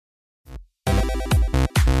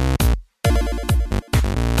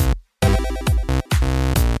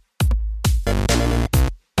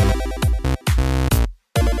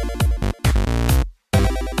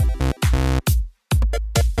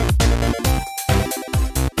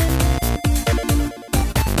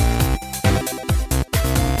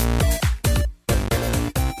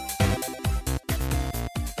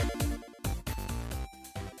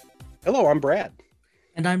Hello, I'm Brad.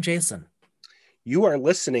 And I'm Jason. You are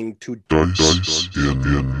listening to Dice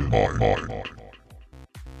in My Mind.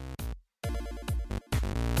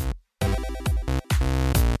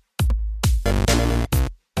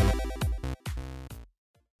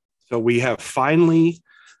 So we have finally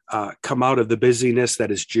come out of the busyness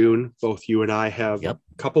that is June. Both you and I have a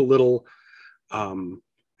couple little, I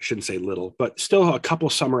shouldn't say little, but still a couple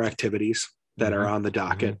summer activities that are on the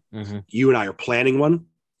docket. You and I are planning one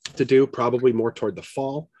to do, probably more toward the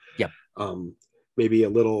fall. Yep. Maybe a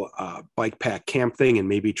little bike pack camp thing, and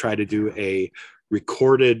maybe try to do a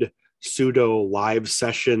recorded pseudo live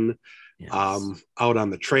session out on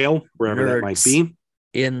the trail, wherever that might be.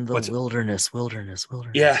 In the wilderness.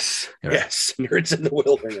 Yes. Nerds in the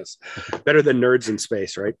wilderness. Better than nerds in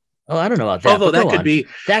space, right? Oh, I don't know about that. Although that could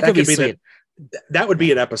be sweet. That would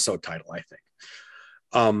be an episode title, I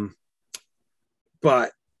think.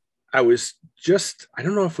 But I was I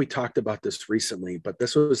don't know if we talked about this recently, but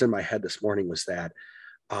this was in my head this morning, was that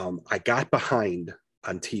I got behind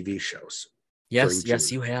on TV shows.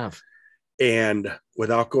 Yes, you have. And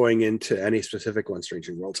without going into any specific one,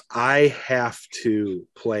 Stranger Worlds, I have to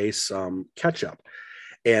play some catch up.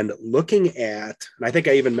 And looking at, and I think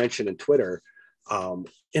I even mentioned in Twitter,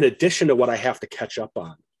 in addition to what I have to catch up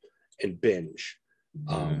on and binge,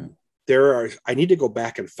 I need to go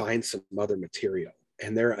back and find some other material.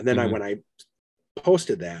 And then when I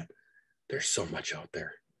posted that, there's so much out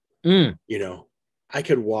there. You know, I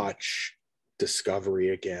could watch Discovery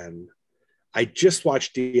again. I just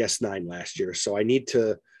watched DS9 last year, so I need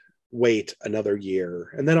to wait another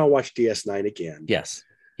year, and then I'll watch DS9 again. Yes.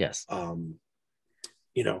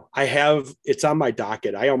 You know, it's on my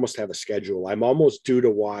docket. I almost have a schedule. I'm almost due to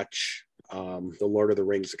watch the Lord of the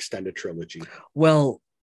Rings extended trilogy. Well,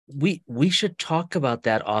 we should talk about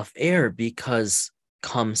that off air, because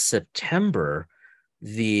come September,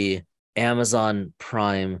 the Amazon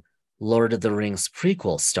Prime Lord of the Rings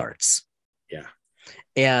prequel starts. Yeah.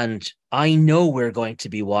 And I know we're going to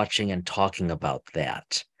be watching and talking about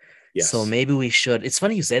that. Yes. So maybe we should. It's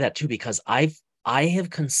funny you say that too, because I have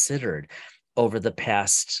considered over the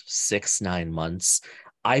past 6-9 months,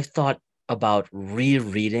 I've thought about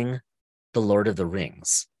rereading The Lord of the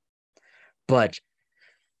Rings. But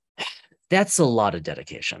that's a lot of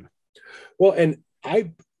dedication. Well, and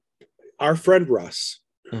our friend Russ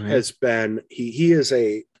has been, he is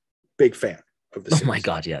a big fan of the series. Oh my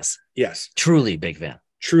God, yes. Yes. Truly big fan.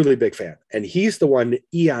 And he's the one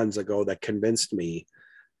eons ago that convinced me,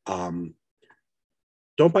 don't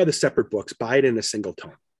buy the separate books, buy it in a single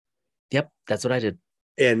tome. Yep, that's what I did.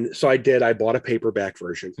 And so I did. I bought a paperback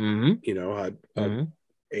version, you know,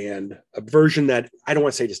 and a version that I don't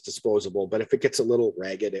want to say just disposable, but if it gets a little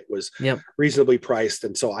ragged, it was reasonably priced.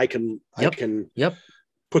 And so I can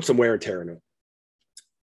put some wear and tear in it.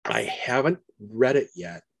 I haven't read it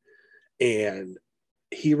yet. And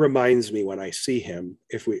he reminds me when I see him,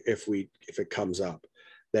 if it comes up,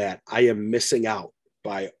 that I am missing out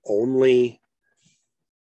by only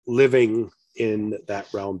living in that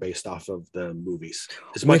realm based off of the movies,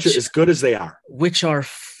 as good as they are, which are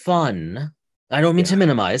fun. I don't mean to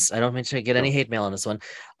minimize. I don't mean to get any hate mail on this one.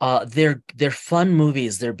 They're fun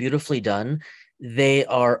movies. They're beautifully done. They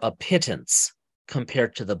are a pittance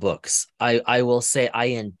compared to the books. I will say I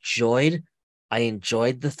enjoyed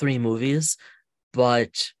the 3 movies,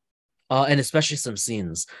 but and especially some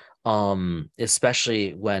scenes,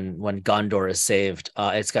 especially when Gondor is saved.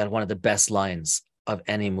 It's got one of the best lines of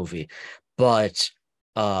any movie. But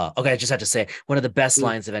okay, I just have to say, one of the best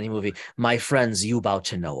lines of any movie: "My friends, you bow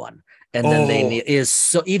to no one." And then is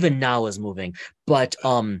so, even now, is moving. But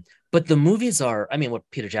the movies are, I mean, what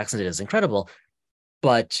Peter Jackson did is incredible,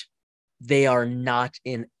 but they are not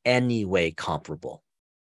in any way comparable.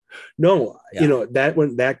 No, you know,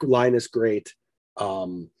 that line is great.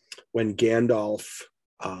 When Gandalf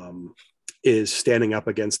is standing up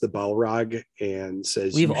against the Balrog and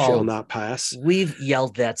says, "You shall not pass." We've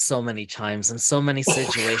yelled that so many times in so many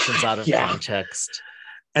situations out of context.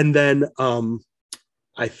 And then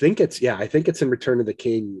I think it's in Return of the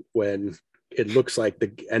King, when it looks like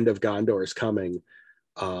the end of Gondor is coming,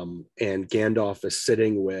 and Gandalf is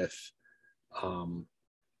sitting with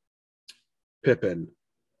Pippin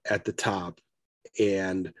at the top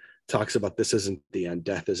and talks about, this isn't the end,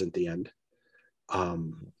 death isn't the end.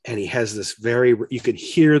 And he has this you can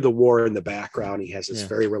hear the war in the background. He has this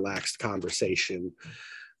very relaxed conversation.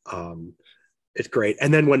 It's great.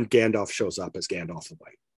 And then when Gandalf shows up as Gandalf the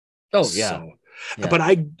White. Oh yeah. But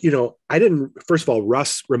I didn't, first of all,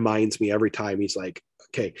 Russ reminds me every time, he's like,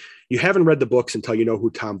 okay, you haven't read the books until you know who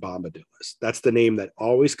Tom Bombadil is. That's the name that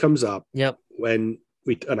always comes up when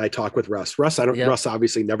I talk with Russ. Russ Yep. Russ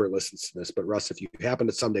obviously never listens to this, but Russ, if you happen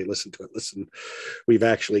to someday listen to it, listen. We've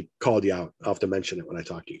actually called you out. I'll have to mention it when I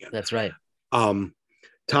talk to you again. That's right. Tom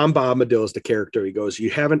Bombadil is the character. He goes, "You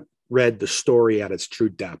haven't read the story at its true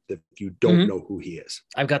depth if you don't know who he is."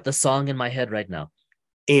 I've got the song in my head right now.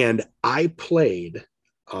 And I played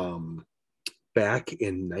back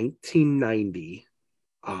in 1990.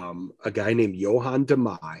 A guy named Johann de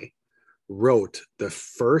Meij wrote the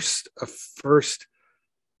first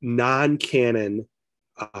non-canon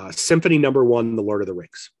Symphony Number 1, The Lord of the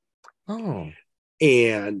Rings. Oh.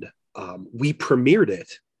 And we premiered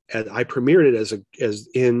it, and I premiered it as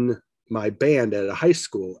in my band at a high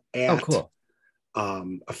school at cool.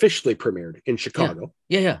 Officially premiered in Chicago.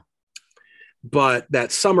 Yeah. But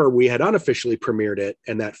that summer we had unofficially premiered it,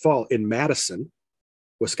 and that fall in Madison,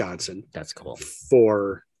 Wisconsin. That's cool.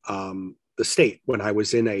 For the state, when I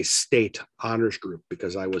was in a state honors group,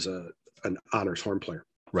 because I was an honors horn player.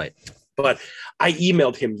 Right. But I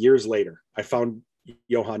emailed him years later. I found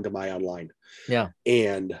Johann de Meij online. Yeah.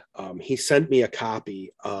 And he sent me a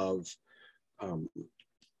copy of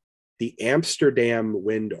the Amsterdam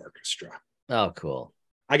Wind Orchestra. Oh, cool.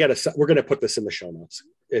 We're going to put this in the show notes.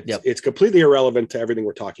 It's completely irrelevant to everything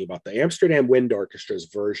we're talking about. The Amsterdam Wind Orchestra's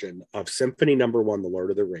version of Symphony Number 1, The Lord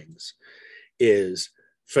of the Rings, is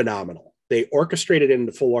phenomenal. They orchestrated it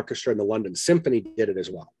into full orchestra, and the London Symphony did it as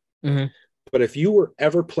well. Mm-hmm. But if you were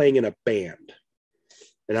ever playing in a band,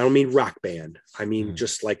 and I don't mean rock band, I mean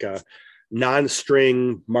just like a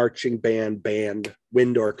non-string marching band,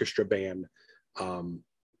 wind orchestra band,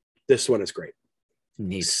 this one is great.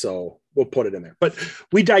 Neat. So we'll put it in there. But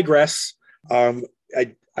we digress.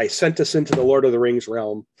 I sent us into the Lord of the Rings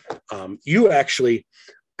realm. You actually,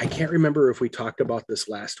 I can't remember if we talked about this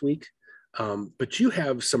last week, but you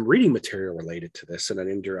have some reading material related to this in an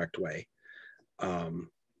indirect way. I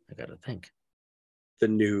gotta think. The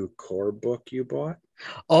new core book you bought.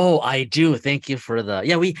 Oh, I do. Thank you for the.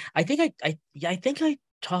 I think I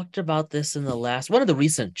talked about this in the last one of the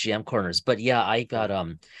recent GM corners. But yeah, I got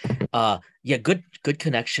good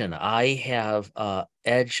connection. I have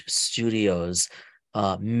Edge Studios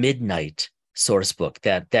Midnight source book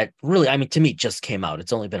that really, I mean, to me just came out.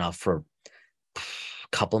 It's only been out for a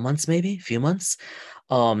couple months, maybe a few months.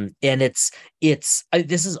 And this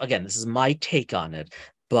is my take on it,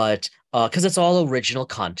 but because it's all original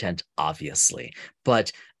content, obviously,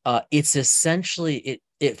 but it's essentially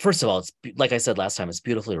it first of all, it's like I said last time, it's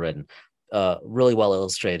beautifully written, really well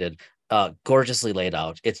illustrated, gorgeously laid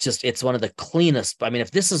out. It's one of the cleanest. I mean,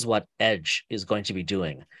 if this is what Edge is going to be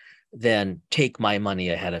doing, then take my money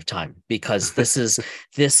ahead of time, because this is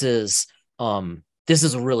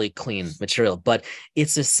really clean material. But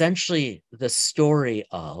it's essentially the story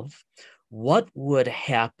of what would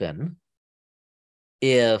happen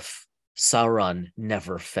if Sauron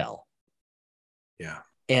never fell. Yeah.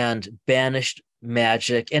 And banished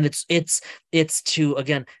magic. And it's to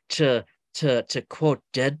quote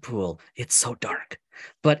Deadpool, it's so dark.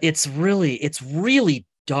 But it's really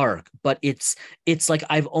dark, but it's like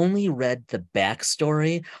I've only read the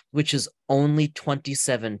backstory, which is only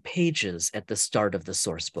 27 pages at the start of the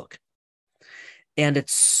source book. And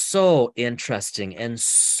it's so interesting and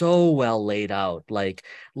so well laid out. Like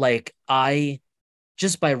I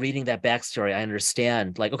just by reading that backstory, I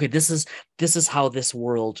understand, like, okay, this is how this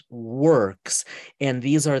world works, and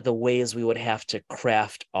these are the ways we would have to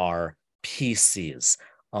craft our PCs.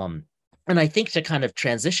 And I think to kind of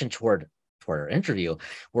transition toward our interview,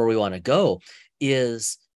 where we want to go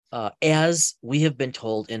is, as we have been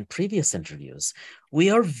told in previous interviews, we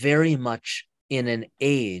are very much in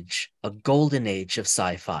a golden age of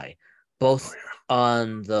sci-fi, both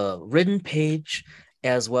on the written page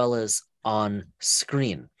as well as on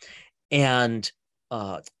screen. And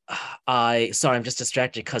I'm just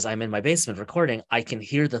distracted because I'm in my basement recording. I can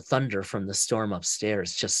hear the thunder from the storm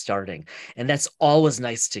upstairs just starting, and that's always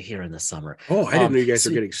nice to hear in the summer. Oh, I didn't know you guys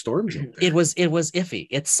were getting storms. It was iffy.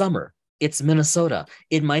 It's summer. It's Minnesota.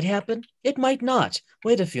 It might happen. It might not.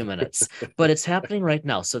 Wait a few minutes, but it's happening right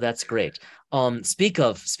now, so that's great. Speak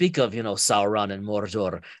of Sauron and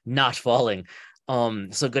Mordor not falling.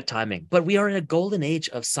 So good timing. But we are in a golden age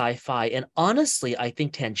of sci-fi, and honestly, I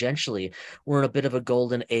think tangentially, we're in a bit of a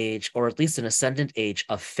golden age, or at least an ascendant age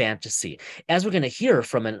of fantasy, as we're going to hear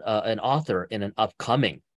from an author in an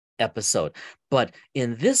upcoming episode. But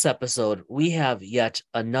in this episode, we have yet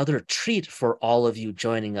another treat for all of you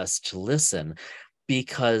joining us to listen,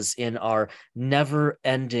 because in our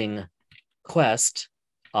never-ending quest,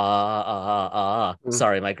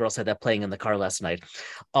 sorry, my girls had that playing in the car last night.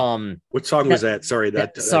 What song was that? Sorry,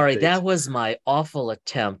 that was my awful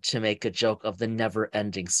attempt to make a joke of the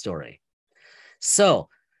never-ending story. So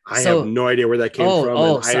I have no idea where that came from.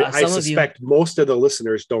 And I suspect most of the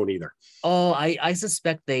listeners don't either. Oh, I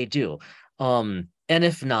suspect they do. And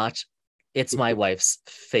if not, it's my wife's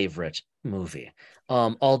favorite movie.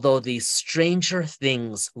 Although the Stranger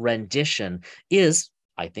Things rendition is,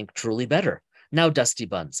 I think, truly better. Now, Dusty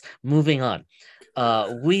Buns, moving on.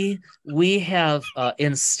 We have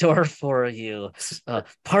in store for you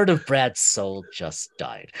part of Brad's soul just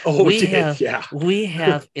died. We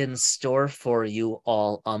have in store for you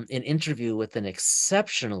all an interview with an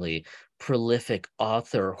exceptionally prolific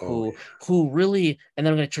author who really, and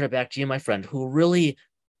then I'm going to turn it back to you, my friend, who really,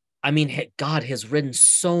 I mean, God has written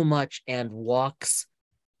so much and walks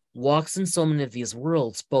in so many of these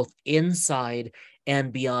worlds, both inside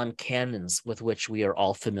and beyond canons with which we are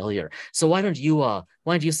all familiar. So why don't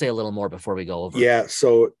you say a little more before we go over? Yeah.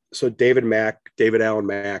 So David Allen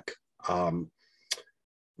Mack,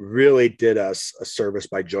 really did us a service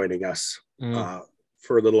by joining us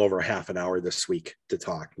for a little over half an hour this week to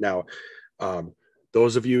talk. Now,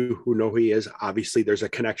 those of you who know who he is, obviously there's a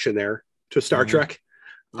connection there to Star Trek.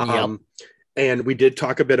 And we did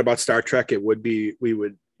talk a bit about Star Trek. It would have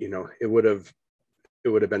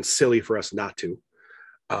been silly for us not to.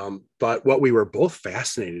 But what we were both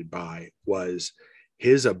fascinated by was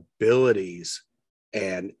his abilities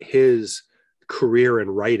and his career in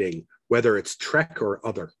writing, whether it's Trek or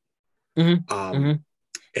other.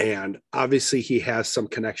 And obviously he has some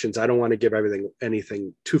connections. I don't want to give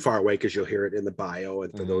anything too far away because you'll hear it in the bio.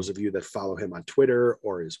 And for those of you that follow him on Twitter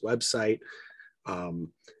or his website,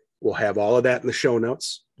 we'll have all of that in the show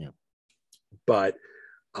notes. Yeah. But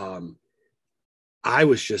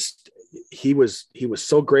he was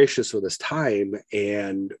so gracious with his time,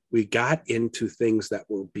 and we got into things that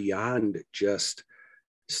were beyond just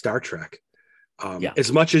Star Trek.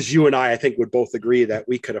 As much as you and I think would both agree that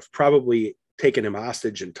we could have probably taken him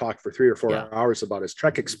hostage and talked for 3 or 4 hours about his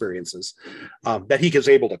Trek experiences, that he was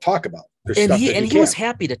able to talk about. And he was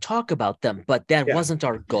happy to talk about them, but that wasn't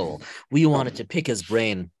our goal. We wanted to pick his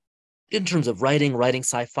brain in terms of writing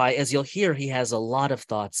sci-fi. As you'll hear, he has a lot of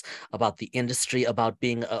thoughts about the industry, about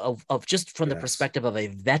being of just from the perspective of a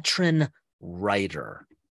veteran writer.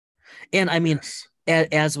 And I mean,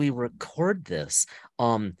 as we record this,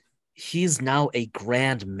 he's now a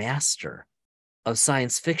grand master of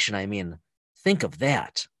science fiction. I mean, think of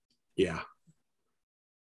that. Yeah.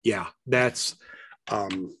 That's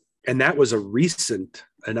and that was a recent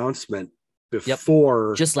announcement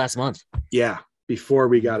before just last month. Yeah. Before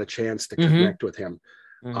we got a chance to connect with him.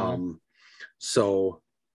 So,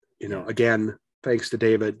 again, thanks to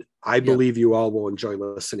David. I believe you all will enjoy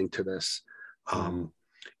listening to this.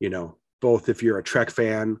 Both if you're a Trek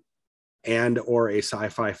fan and or a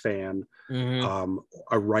sci-fi fan,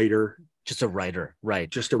 a writer. Just a writer, right.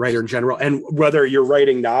 Just a writer in general. And whether you're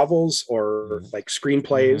writing novels or like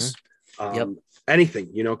screenplays,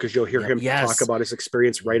 anything, because you'll hear him talk about his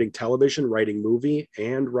experience writing television, writing movie,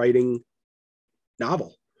 and writing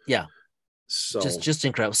novel. So just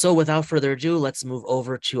incredible. So without further ado, let's move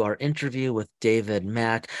over to our interview with David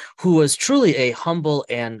Mack, who was truly a humble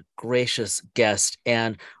and gracious guest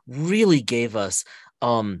and really gave us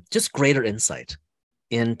just greater insight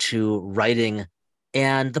into writing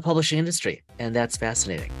and the publishing industry. And that's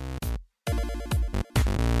fascinating.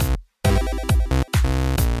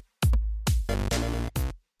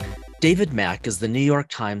 David Mack is the New York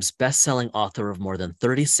Times best-selling author of more than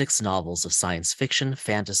 36 novels of science fiction,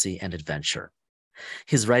 fantasy, and adventure.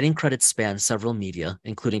 His writing credits span several media,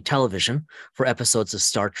 including television for episodes of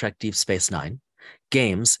Star Trek Deep Space Nine,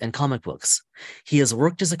 games, and comic books. He has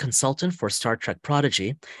worked as a consultant for Star Trek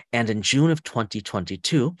Prodigy, and in June of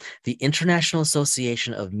 2022, the International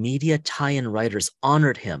Association of Media Tie-in Writers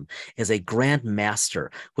honored him as a Grand Master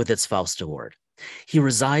with its Faust Award. He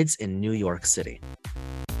resides in New York City.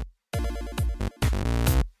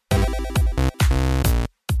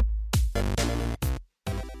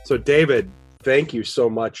 So David, thank you so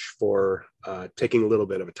much for taking a little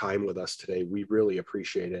bit of a time with us today. We really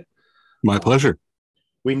appreciate it. My pleasure.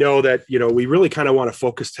 We know that, we really kind of want to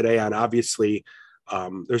focus today on, obviously,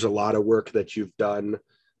 there's a lot of work that you've done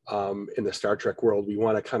in the Star Trek world. We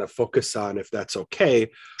want to kind of focus on, if that's okay,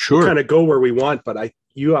 sure, kind of go where we want, but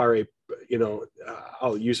you are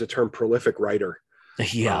I'll use the term prolific writer.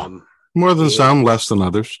 Yeah. More than some, less than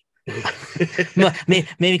others.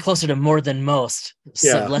 Maybe closer to more than most,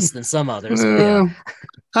 less than some others.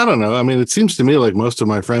 I don't know. I mean, it seems to me like most of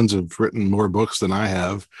my friends have written more books than I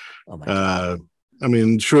have. Oh my God. I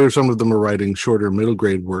mean, sure, some of them are writing shorter middle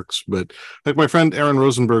grade works, but like my friend Aaron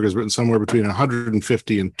Rosenberg has written somewhere between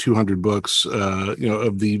 150 and 200 books,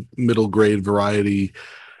 of the middle grade variety.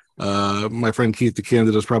 My friend Keith the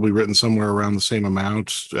Candid has probably written somewhere around the same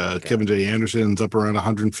amount. Kevin J. Anderson's up around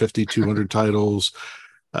 150, 200 titles.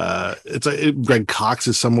 Greg Cox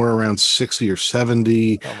is somewhere around 60 or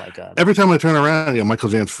 70. Oh my God. Every time I turn around, Michael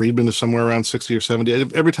Jan Friedman is somewhere around 60 or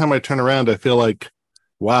 70. Every time I turn around, I feel like,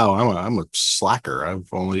 wow, I'm a slacker. I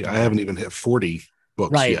haven't even hit 40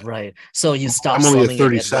 books yet. Right. So you stop. I'm only at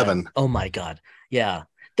 37. Oh my God. Yeah.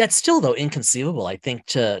 That's still though inconceivable, I think,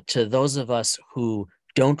 to those of us who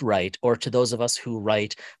don't write, or to those of us who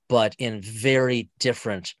write, but in very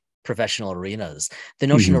different professional arenas. The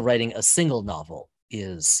notion of writing a single novel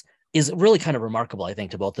is really kind of remarkable, I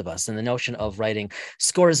think, to both of us. And the notion of writing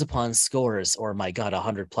scores upon scores, or my God,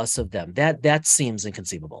 100 plus of them, that seems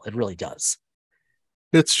inconceivable. It really does.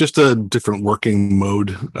 It's just a different working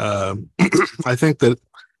mode. I think that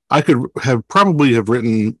I could probably have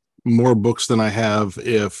written more books than I have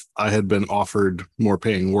if I had been offered more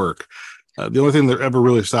paying work. The only thing that ever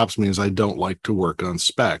really stops me is I don't like to work on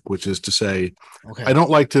spec, which is to say, I don't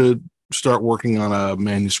like to start working on a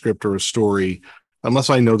manuscript or a story unless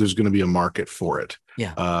I know there's going to be a market for it.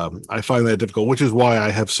 Yeah. I find that difficult, which is why I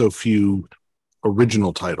have so few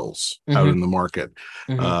original titles out in the market.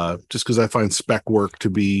 Just because I find spec work to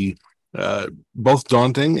be both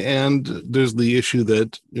daunting, and there's the issue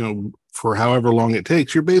that, for however long it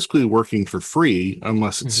takes, you're basically working for free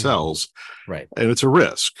unless it sells. Right. And it's a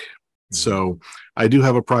risk. So I do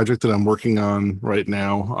have a project that I'm working on right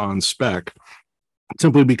now on spec,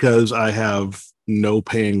 simply because I have no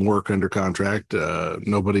paying work under contract.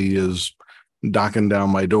 Nobody is knocking down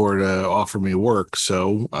my door to offer me work.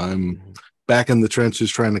 So I'm back in the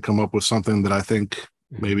trenches trying to come up with something that I think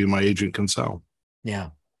maybe my agent can sell. Yeah.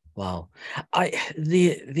 Wow.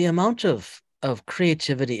 The amount of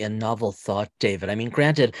creativity and novel thought, David. I mean,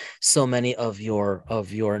 granted, so many of your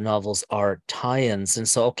novels are tie-ins, and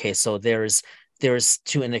so there's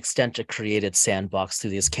to an extent a created sandbox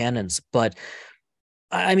through these canons. But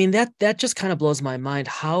I mean, that just kind of blows my mind.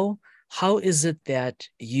 How is it that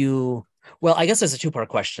you? Well, I guess there's a two-part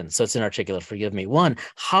question, so it's inarticulate. Forgive me. One,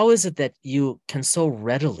 how is it that you can so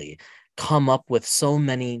readily come up with so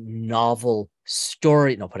many novel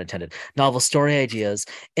story, no pun intended, novel story ideas?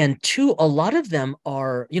 And two, a lot of them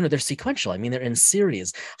are, they're sequential. I mean, they're in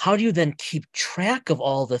series. How do you then keep track of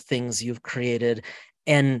all the things you've created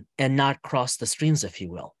and not cross the streams, if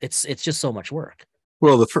you will? It's just so much work.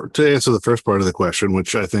 Well, to answer the first part of the question,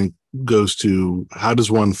 which I think goes to how does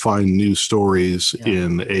one find new stories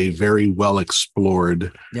in a very well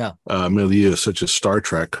explored milieu such as Star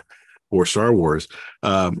Trek or Star Wars.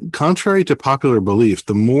 Contrary to popular belief,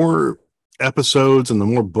 the more episodes and the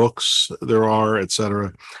more books there are,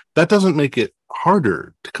 etc., that doesn't make it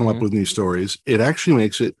harder to come up with new stories. It actually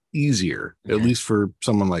makes it easier, at least for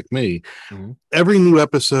someone like me. Every new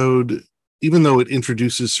episode, even though it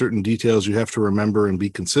introduces certain details you have to remember and be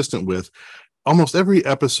consistent with, almost every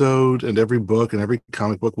episode and every book and every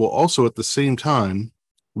comic book will also at the same time,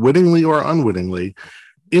 wittingly or unwittingly,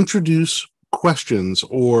 introduce questions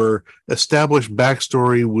or establish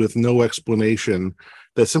backstory with no explanation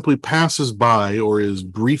that simply passes by or is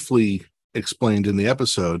briefly explained in the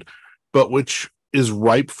episode, but which is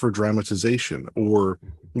ripe for dramatization or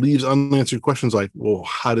leaves unanswered questions like, well,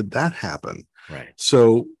 how did that happen? Right.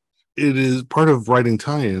 So it is part of writing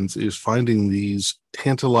tie-ins is finding these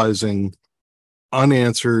tantalizing,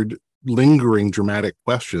 unanswered, lingering dramatic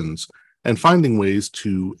questions and finding ways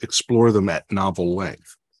to explore them at novel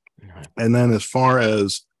length. Right. And then as far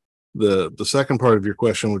as the second part of your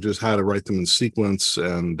question, which is how to write them in sequence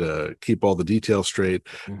and keep all the details straight,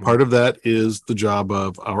 part of that is the job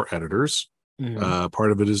of our editors.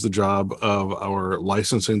 Part of it is the job of our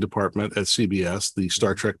licensing department at CBS, the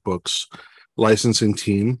Star Trek Books licensing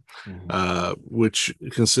team, which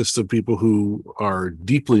consists of people who are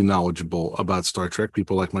deeply knowledgeable about Star Trek,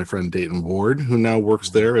 people like my friend Dayton Ward, who now works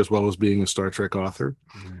there as well as being a Star Trek author.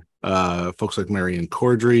 Folks like Marion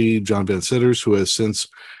Cordry, John Van Sitters, who has since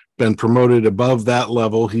been promoted above that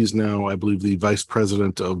level. He's now, I believe, the vice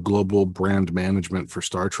president of global brand management for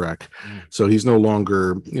Star Trek. So he's no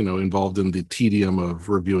longer, involved in the tedium of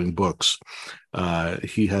reviewing books.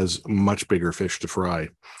 He has much bigger fish to fry,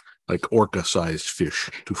 like orca-sized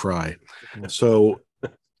fish to fry. So,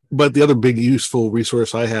 but the other big useful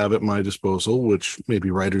resource I have at my disposal, which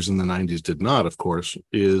maybe writers in the 90s did not, of course,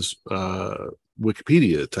 is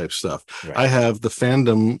Wikipedia type stuff. Right. I have the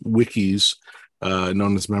fandom wikis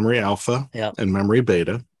known as Memory Alpha and Memory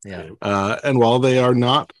Beta. And while they are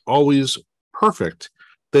not always perfect,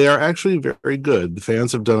 they are actually very good. The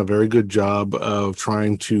fans have done a very good job of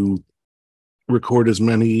trying to record as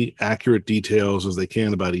many accurate details as they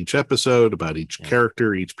can about each episode, about each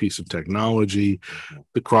character, each piece of technology.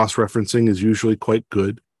 The cross-referencing is usually quite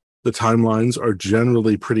good. The timelines are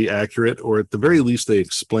generally pretty accurate, or at the very least, they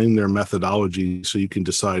explain their methodology so you can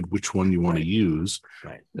decide which one you want to use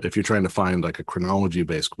if you're trying to find like a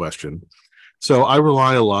chronology-based question. So I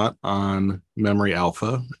rely a lot on Memory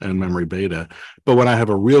Alpha and Memory Beta, but when I have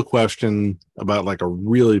a real question about like a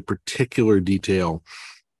really particular detail,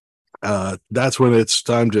 that's when it's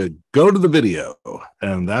time to go to the video.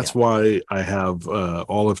 And that's why I have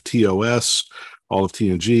all of TOS, all of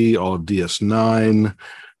TNG, all of DS9,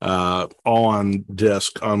 all on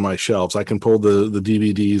disc on my shelves. I can pull the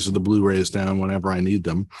DVDs or the Blu-rays down whenever I need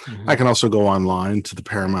them. I can also go online to the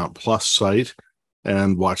Paramount Plus site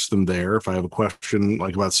and watch them there. If I have a question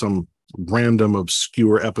like about some random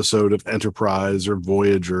obscure episode of Enterprise or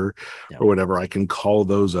Voyager or whatever, I can call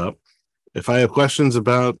those up. If I have questions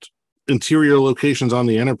about interior locations on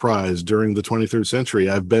the Enterprise during the 23rd century,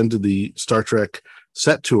 I've been to the Star Trek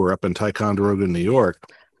set tour up in Ticonderoga, New York,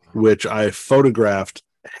 which I photographed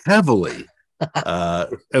heavily.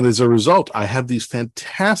 And as a result, I have these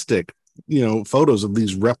fantastic, photos of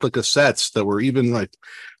these replica sets that were even like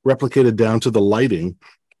replicated down to the lighting.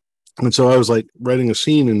 And so I was like writing a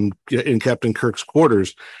scene in Captain Kirk's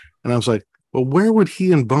quarters, and I was like, well, where would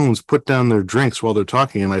he and Bones put down their drinks while they're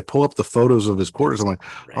talking? And I pull up the photos of his quarters. I'm like,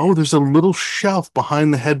 oh, there's a little shelf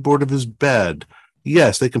behind the headboard of his bed.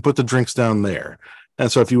 Yes, they can put the drinks down there.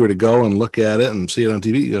 And so if you were to go and look at it and see it on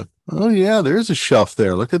TV, you go, oh, yeah, there's a shelf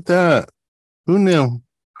there. Look at that. Who knew?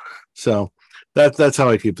 So that's how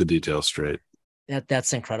I keep the details straight.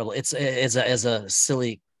 That's incredible. It's as a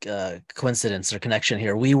silly coincidence or connection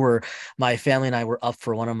here. My family and I were up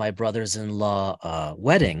for one of my brothers-in-law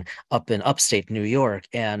wedding up in upstate New York,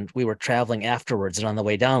 and we were traveling afterwards, and on the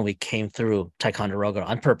way down we came through Ticonderoga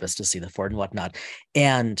on purpose to see the fort and whatnot,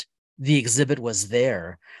 and the exhibit was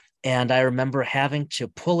there, and I remember having to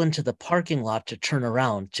pull into the parking lot to turn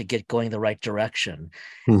around to get going the right direction.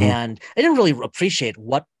 And I didn't really appreciate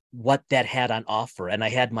what that had on offer, and I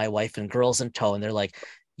had my wife and girls in tow, and they're like,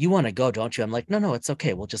 you want to go, don't you? I'm like, no, it's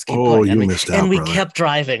okay. We'll just keep going. You missed out, and we brother. kept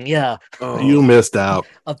driving. Yeah. Oh. You missed out.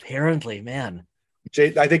 Apparently, man.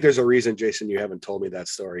 I think there's a reason, Jason, you haven't told me that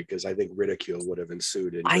story, because I think ridicule would have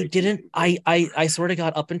ensued. I swear to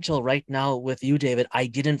God, up until right now with you, David, I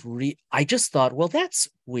just thought, well, that's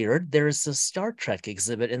weird. There's a Star Trek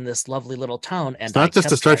exhibit in this lovely little town. And it's not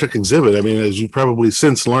just a Star Trek exhibit. I mean, as you probably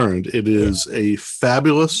since learned, it is a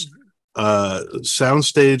fabulous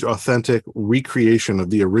soundstage authentic recreation of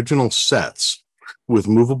the original sets with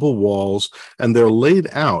movable walls, and they're laid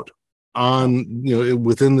out on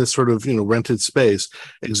within this sort of rented space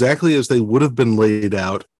exactly as they would have been laid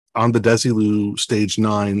out on the Desilu Stage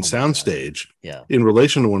 9 soundstage in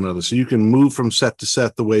relation to one another. So you can move from set to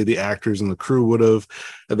set the way the actors and the crew would have.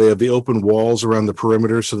 And they have the open walls around the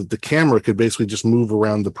perimeter so that the camera could basically just move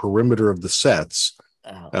around the perimeter of the sets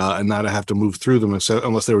and not have to move through them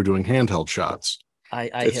unless they were doing handheld shots.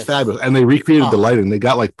 It's fabulous. And they recreated the lighting. They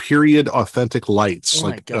got like period authentic lights,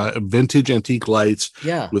 vintage antique lights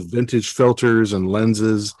with vintage filters and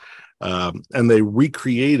lenses. And they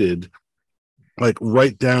recreated like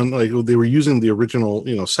right down, like they were using the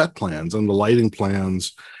original, set plans and the lighting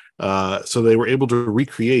plans. So they were able to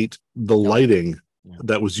recreate the lighting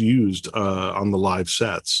that was used on the live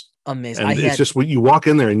sets. Amazing. And it's just when you walk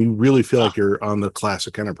in there and you really feel like you're on the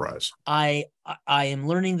classic Enterprise. I am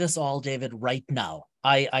learning this all, David, right now.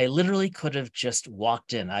 I literally could have just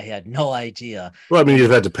walked in. I had no idea. Well, I mean,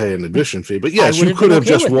 you've had to pay an admission fee, but yes, you could have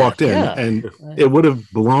just walked in and it would have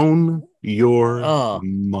blown your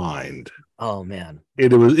mind. Oh man.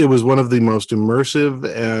 It was one of the most immersive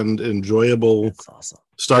and enjoyable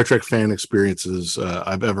Star Trek fan experiences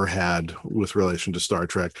I've ever had with relation to Star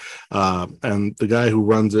Trek. And the guy who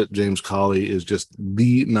runs it, James Colley, is just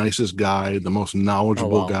the nicest guy, the most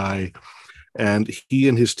knowledgeable guy. And he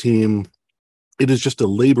and his team, it is just a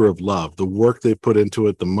labor of love. The work they put into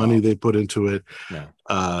it, the money they put into it,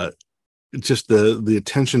 just the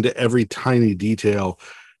attention to every tiny detail.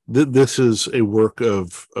 This is a work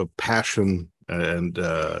of passion and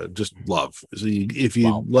just love. So if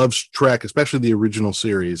you love Trek, especially the original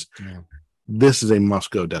series, this is a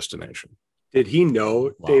must-go destination. Did he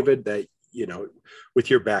know, David, that with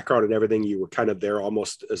your background and everything, you were kind of there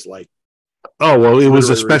almost as like? Oh, well, it was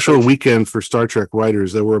a special weekend for Star Trek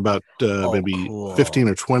writers. There were about maybe 15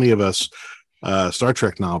 or 20 of us Star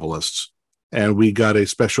Trek novelists, and we got a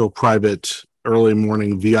special private early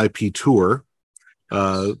morning VIP tour.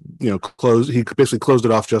 He basically closed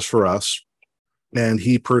it off just for us, and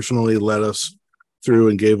he personally led us through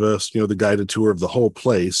and gave us the guided tour of the whole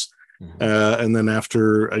place. And then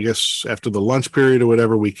after the lunch period or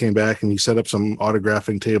whatever, we came back and he set up some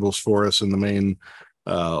autographing tables for us in the main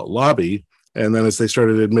lobby. And then as they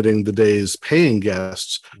started admitting the day's paying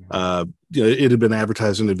guests, it had been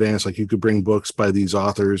advertised in advance, like you could bring books by these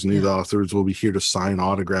authors, and these authors will be here to sign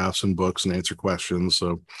autographs and books and answer questions.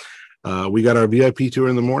 So we got our VIP tour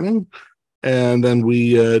in the morning, and then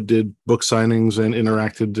we did book signings and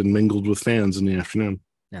interacted and mingled with fans in the afternoon.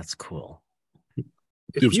 That's cool.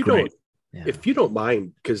 If you don't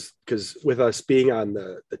mind, because with us being on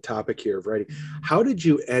the topic here of writing, how did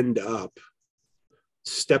you end up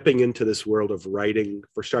stepping into this world of writing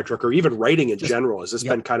for Star Trek, or even writing in general? Has this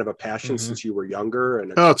been kind of a passion since you were younger?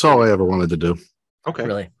 And it's all I ever wanted to do. Okay.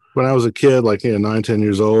 Really? When I was a kid, like 9-10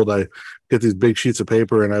 years old, I get these big sheets of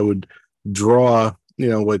paper and I would draw,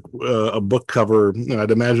 like a book cover. I'd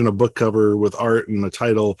imagine a book cover with art and a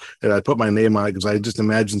title, and I'd put my name on it because I just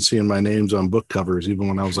imagined seeing my names on book covers, even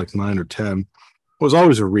when I was like 9 or 10. I was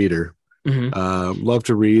always a reader. Loved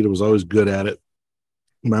to read. I was always good at it.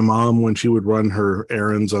 My mom, when she would run her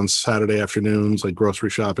errands on Saturday afternoons, like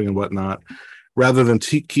grocery shopping and whatnot, rather than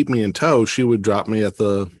keep me in tow, she would drop me at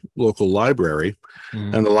the local library,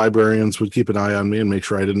 and the librarians would keep an eye on me and make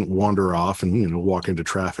sure I didn't wander off and walk into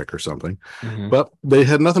traffic or something. But they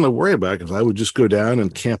had nothing to worry about because I would just go down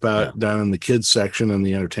and camp out down in the kids section and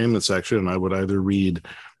the entertainment section, and I would either read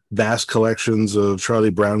vast collections of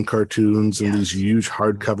Charlie Brown cartoons and these huge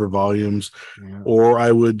hardcover volumes, or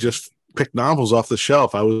I would just pick novels off the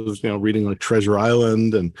shelf. I was, reading like Treasure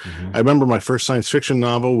Island. And I remember my first science fiction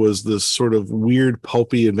novel was this sort of weird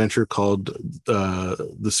pulpy adventure called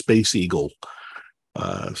The Space Eagle.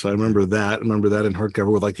 So I remember that in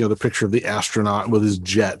hardcover with the picture of the astronaut with his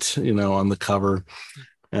jet, on the cover.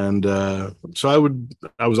 And so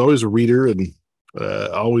I was always a reader and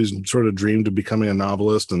always sort of dreamed of becoming a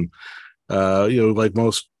novelist. And like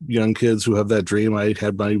most young kids who have that dream, I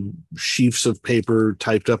had my sheafs of paper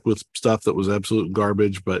typed up with stuff that was absolute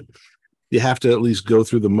garbage, but you have to at least go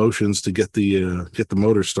through the motions to get the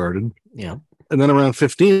motor started. Yeah. And then around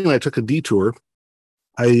 15, I took a detour.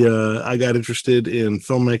 I got interested in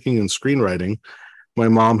filmmaking and screenwriting. My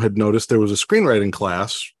mom had noticed there was a screenwriting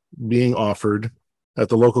class being offered at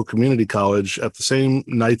the local community college at the same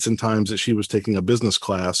nights and times that she was taking a business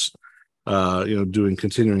class, doing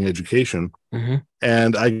continuing education.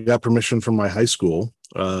 And I got permission from my high school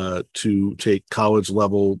to take college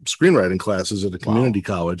level screenwriting classes at a community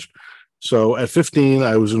college. So at 15,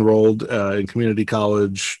 I was enrolled in community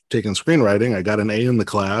college, taking screenwriting. I got an A in the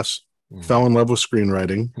class, fell in love with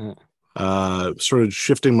screenwriting, started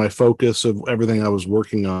shifting my focus of everything I was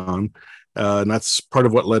working on. And that's part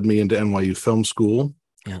of what led me into NYU Film School,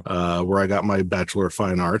 where I got my Bachelor of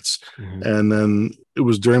Fine Arts. And then it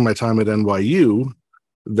was during my time at NYU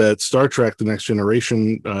that Star Trek: The Next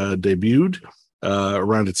Generation debuted.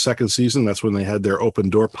 Around its second season, that's when they had their open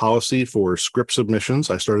door policy for script submissions.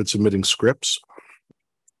 I started submitting scripts.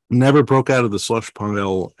 Never broke out of the slush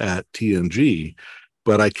pile at TNG,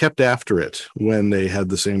 but I kept after it when they had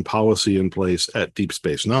the same policy in place at Deep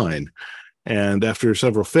Space Nine. And after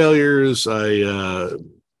several failures,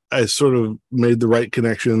 I sort of made the right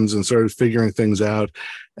connections and started figuring things out.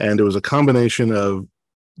 And it was a combination of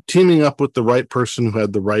teaming up with the right person who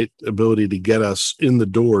had the right ability to get us in the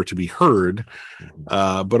door to be heard,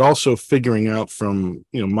 but also figuring out from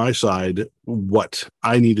my side what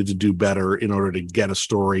I needed to do better in order to get a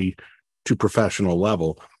story to professional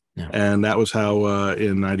level. And that was how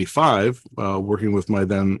in 95, working with my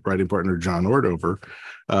then writing partner John Ordover,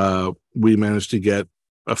 we managed to get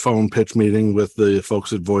a phone pitch meeting with the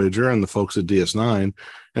folks at Voyager and the folks at DS9.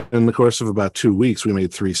 And in the course of about 2 weeks, we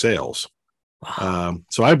made 3 sales.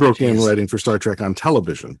 So I broke in writing for Star Trek on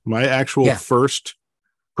television. My actual first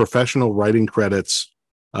professional writing credits,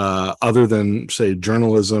 other than say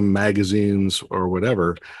journalism, magazines, or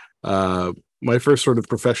whatever, my first sort of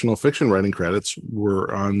professional fiction writing credits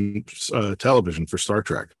were on television for Star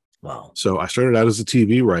Trek. Wow. So I started out as a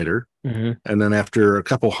TV writer, and then after a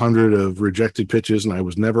couple hundred of rejected pitches, and I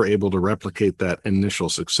was never able to replicate that initial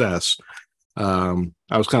success,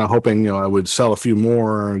 I was kind of hoping, I would sell a few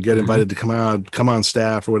more and get invited to come on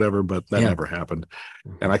staff or whatever, but that never happened.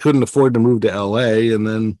 And I couldn't afford to move to LA. And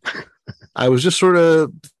then I was just sort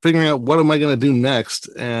of figuring out what am I going to do next.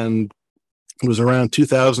 And it was around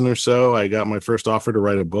 2000 or so, I got my first offer to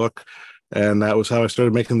write a book And that was how I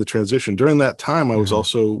started making the transition. During that time, I was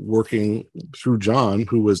also working through John,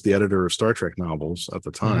 who was the editor of Star Trek novels at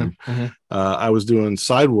the time. I was doing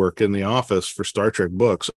side work in the office for Star Trek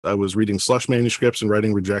books. I was reading slush manuscripts and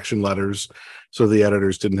writing rejection letters so the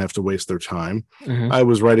editors didn't have to waste their time. I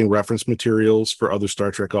was writing reference materials for other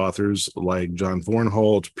Star Trek authors like John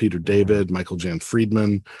Vornholt, Peter David, Michael Jan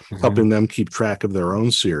Friedman, helping them keep track of their own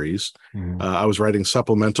series. I was writing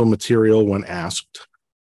supplemental material when asked.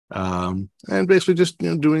 And basically just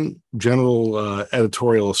doing general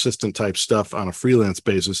editorial assistant type stuff on a freelance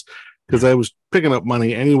basis because I was picking up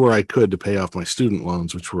money anywhere I could to pay off my student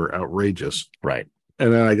loans, which were outrageous. Right.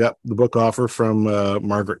 And then I got the book offer from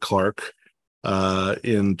Margaret Clark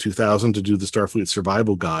in 2000 to do the Starfleet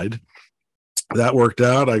Survival Guide. That worked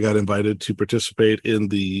out. I got invited to participate in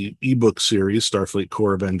the ebook series, Starfleet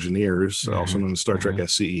Corps of Engineers, also known as Star Trek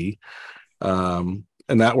SCE.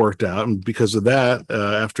 And that worked out. And because of that,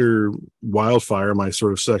 after Wildfire, my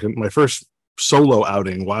first solo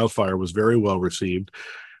outing, Wildfire, was very well received.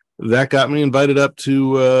 That got me invited up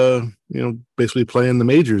to, basically play in the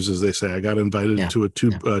majors, as they say. I got invited to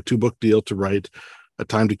a two book deal to write A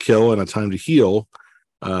Time to Kill and A Time to Heal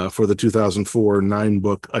for the 2004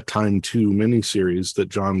 9-book A Time 2 miniseries that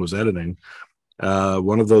John was editing.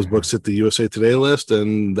 One of those books hit the USA Today list,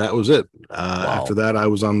 and that was it. After that, I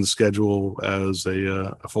was on the schedule as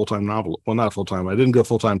a full-time novel. Well, not full-time. I didn't go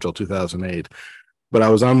full-time until 2008, but I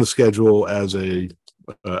was on the schedule as an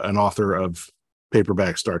author of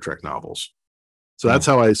paperback Star Trek novels. So that's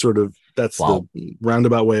how I the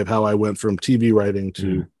roundabout way of how I went from TV writing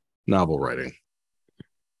to novel writing.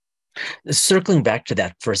 Circling back to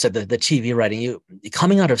that for a second, the TV writing, you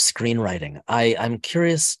coming out of screenwriting, I'm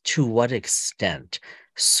curious to what extent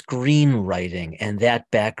screenwriting and that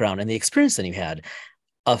background and the experience that you had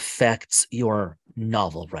affects your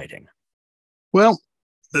novel writing. Well,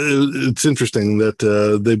 it's interesting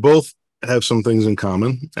that they both have some things in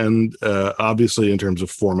common, and obviously in terms of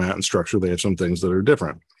format and structure, they have some things that are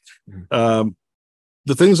different.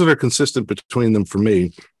 The things that are consistent between them for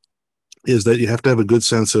me is that you have to have a good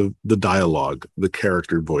sense of the dialogue, the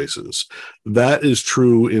character voices. That is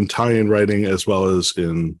true in tie-in writing as well as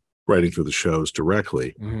in writing for the shows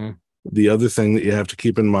directly. The other thing that you have to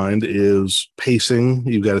keep in mind is pacing.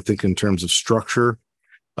 You've got to think in terms of structure.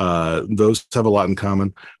 Those have a lot in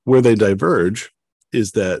common. Where they diverge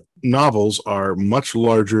is that novels are much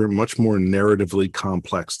larger, much more narratively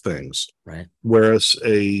complex things. Right. Whereas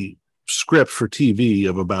a script for TV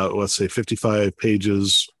of about, let's say, 55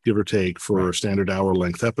 pages, give or take, for a standard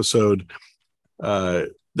hour-length episode,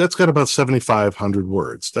 that's got about 7,500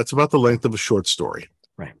 words. That's about the length of a short story.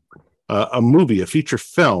 Right. A movie, a feature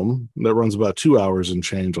film that runs about 2 hours and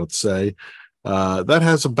change, let's say, that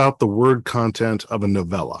has about the word content of a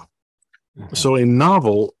novella. So a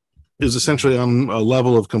novel is essentially on a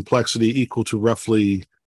level of complexity equal to roughly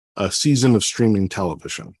a season of streaming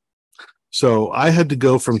television. So I had to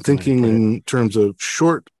go from thinking in terms of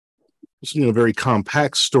short, very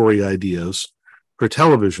compact story ideas for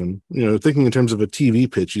television, thinking in terms of a TV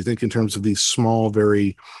pitch. You think in terms of these small,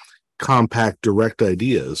 very compact, direct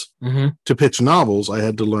ideas. To pitch novels, I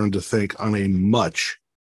had to learn to think on a much,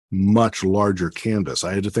 much larger canvas.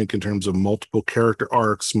 I had to think in terms of multiple character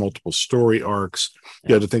arcs, multiple story arcs.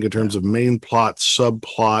 You had to think in terms of main plot,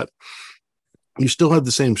 subplot. You still had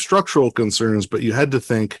the same structural concerns, but you had to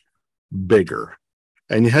think bigger.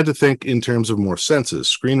 And you had to think in terms of more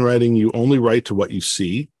senses. Screenwriting, you only write to what you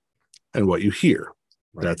see and what you hear.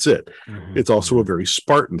 Right. That's it. It's also a very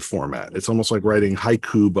Spartan format. It's almost like writing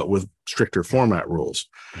haiku, but with stricter format rules.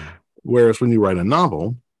 Whereas when you write a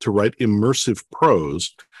novel, to write immersive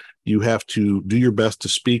prose, you have to do your best to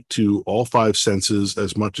speak to all 5 senses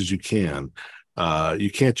as much as you can.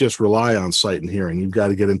 You can't just rely on sight and hearing. You've got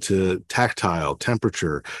to get into tactile,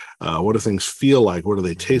 temperature. What do things feel like? What do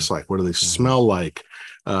they taste like? What do they smell like?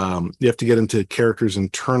 You have to get into characters'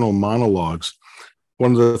 internal monologues.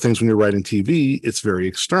 One of the things when you're writing TV, it's very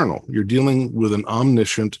external. You're dealing with an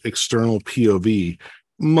omniscient external POV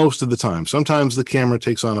most of the time. Sometimes the camera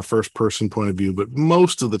takes on a first-person point of view, but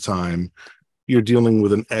most of the time you're dealing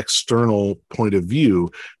with an external point of view,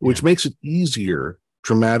 which makes it easier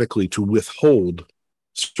dramatically to withhold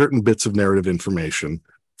certain bits of narrative information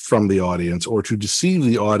from the audience or to deceive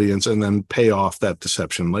the audience and then pay off that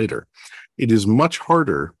deception later. It is much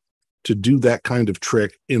harder to do that kind of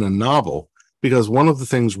trick in a novel because one of the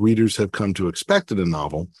things readers have come to expect in a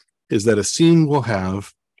novel is that a scene will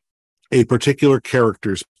have a particular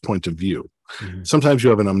character's point of view. Sometimes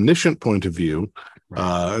you have an omniscient point of view.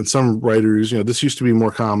 And some writers, this used to be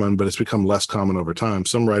more common, but it's become less common over time.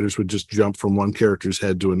 Some writers would just jump from one character's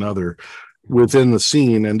head to another within the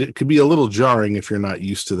scene, and it could be a little jarring if you're not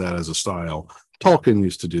used to that as a style. Tolkien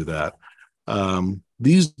used to do that.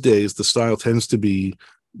 These days, the style tends to be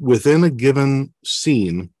within a given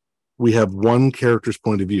scene, we have one character's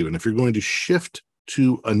point of view. And if you're going to shift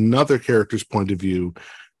to another character's point of view,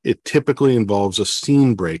 it typically involves a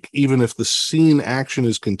scene break. Even if the scene action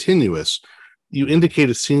is continuous, you indicate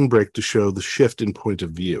a scene break to show the shift in point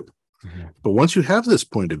of view. Mm-hmm. But once you have this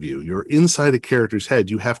point of view, you're inside a character's head.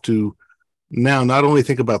 You have to now not only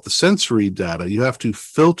think about the sensory data, you have to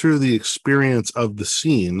filter the experience of the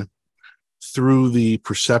scene through the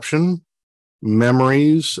perception,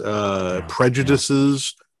 memories,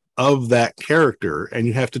 prejudices of that character. And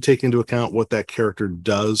you have to take into account what that character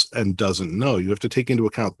does and doesn't know. You have to take into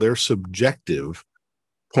account their subjective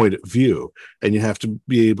point of view. And you have to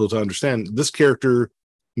be able to understand this character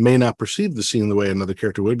may not perceive the scene the way another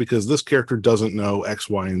character would because this character doesn't know X,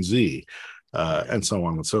 Y, and Z, and so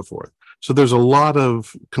on and so forth. So there's a lot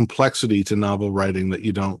of complexity to novel writing that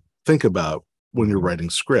you don't think about when you're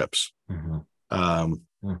writing scripts. Mm-hmm.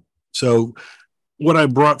 So what I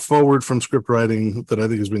brought forward from script writing that I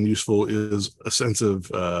think has been useful is a sense of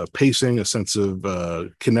pacing, a sense of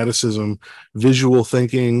kineticism, visual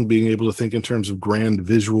thinking, being able to think in terms of grand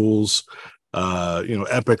visuals,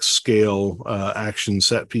 epic scale action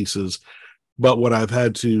set pieces. But what I've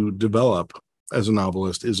had to develop as a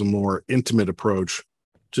novelist is a more intimate approach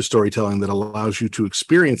to storytelling that allows you to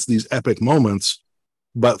experience these epic moments,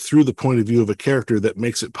 but through the point of view of a character that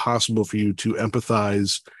makes it possible for you to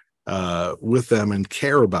empathize with them and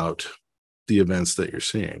care about the events that you're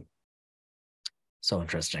seeing. So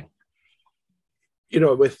interesting.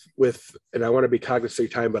 With and I want to be cognizant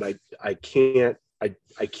of time, but I can't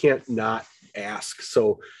not ask.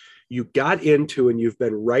 So you got into and you've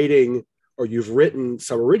been writing, or you've written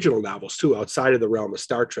some original novels too outside of the realm of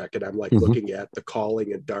Star Trek, and I'm like looking at the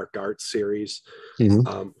Calling and Dark Arts series.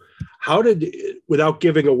 How did, without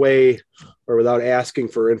giving away or without asking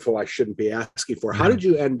for info I shouldn't be asking for, how did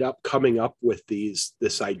you end up coming up with these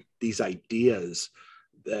ideas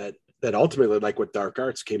that ultimately, like with Dark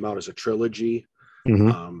Arts, came out as a trilogy,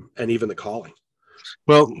 and even the Calling?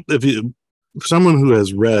 Well, if someone who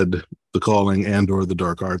has read the Calling and or the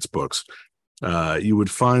Dark Arts books, you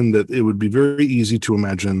would find that it would be very easy to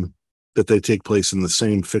imagine that they take place in the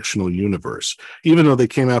same fictional universe, even though they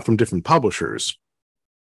came out from different publishers.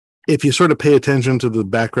 If you sort of pay attention to the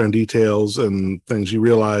background details and things, you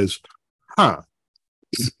realize,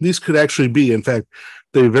 these could actually be, in fact,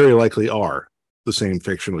 they very likely are the same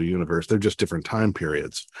fictional universe. They're just different time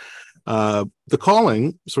periods. The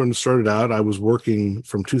Calling sort of started out, I was working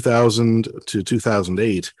from 2000 to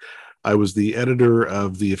 2008. I was the editor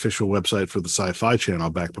of the official website for the Sci-Fi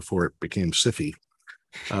Channel back before it became Syfy.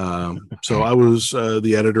 So I was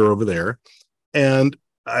the editor over there. And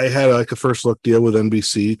I had like a first look deal with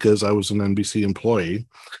NBC because I was an NBC employee.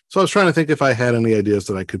 So I was trying to think if I had any ideas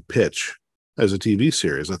that I could pitch as a TV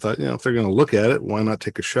series. I thought, if they're going to look at it, why not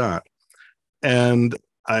take a shot? And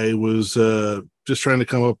I was just trying to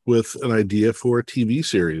come up with an idea for a TV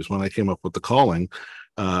series when I came up with The Calling.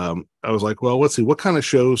 I was like, well, let's see, what kind of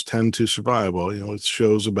shows tend to survive? Well, it's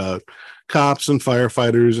shows about cops and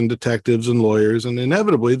firefighters and detectives and lawyers. And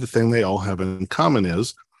inevitably, the thing they all have in common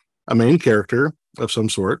is a main character of some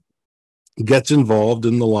sort gets involved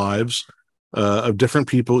in the lives of different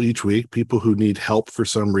people each week, people who need help for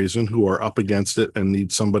some reason, who are up against it and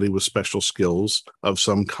need somebody with special skills of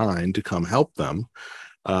some kind to come help them.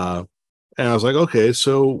 And I was like, okay,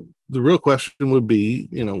 so the real question would be,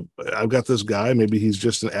 I've got this guy, maybe he's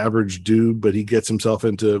just an average dude, but he gets himself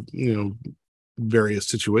into, various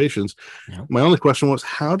situations. Yeah. My only question was,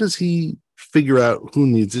 how does he figure out who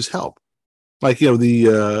needs his help? Like, in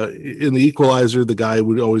the Equalizer, the guy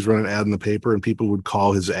would always run an ad in the paper and people would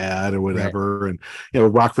call his ad or whatever. Right.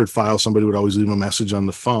 And, Rockford Files, somebody would always leave him a message on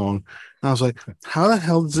the phone. And I was like, how the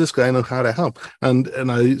hell does this guy know how to help? And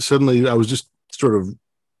I was just sort of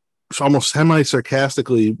almost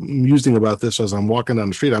semi-sarcastically musing about this as I'm walking down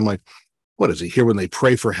the street. I'm like, what is he here when they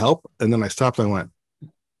pray for help? And then I stopped and I went,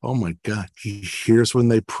 oh my God, he hears when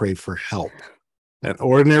they pray for help. An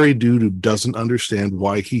ordinary dude who doesn't understand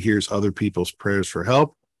why he hears other people's prayers for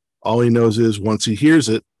help. All he knows is once he hears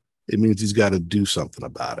it, it means he's got to do something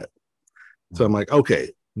about it. So I'm like,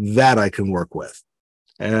 okay, that I can work with.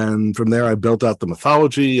 And from there, I built out the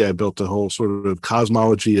mythology. I built a whole sort of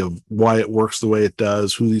cosmology of why it works the way it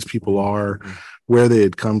does, who these people are, where they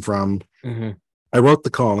had come from. Mm-hmm. I wrote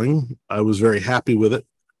The Calling. I was very happy with it.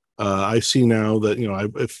 I see now that,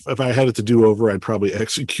 if I had it to do over, I'd probably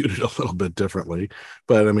execute it a little bit differently.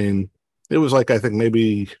 But I mean, it was like, I think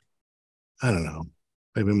maybe, I don't know,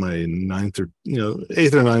 maybe my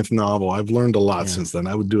eighth or ninth novel. I've learned a lot Yeah. since then.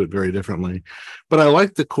 I would do it very differently, but I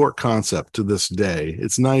like the core concept to this day.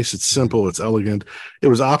 It's nice, it's simple, it's elegant. It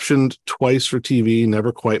was optioned twice for TV,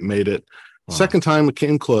 never quite made it. Wow. Second time it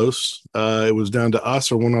came close. It was down to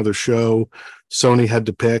us or one other show. Sony had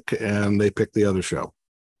to pick, and they picked the other show.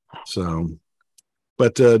 So,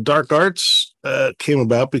 but Dark Arts came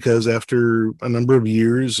about because after a number of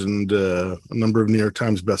years and a number of New York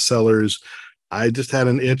Times bestsellers, I just had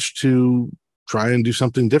an itch to try and do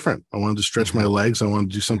something different. I wanted to stretch my legs. I wanted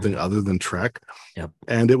to do something other than Trek. Yep.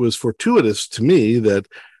 And it was fortuitous to me that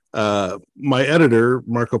my editor,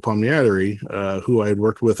 Marco Palmieri, who I had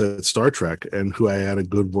worked with at Star Trek and who I had a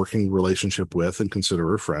good working relationship with and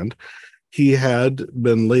consider a friend, he had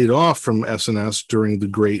been laid off from SNS during the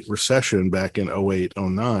Great Recession back in 08,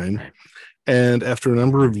 09. And after a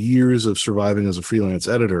number of years of surviving as a freelance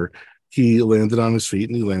editor, he landed on his feet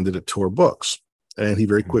and he landed at Tor Books. And he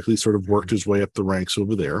very quickly sort of worked his way up the ranks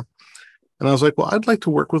over there. And I was like, well, I'd like to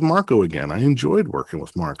work with Marco again. I enjoyed working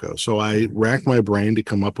with Marco. So I racked my brain to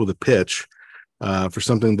come up with a pitch for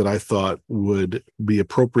something that I thought would be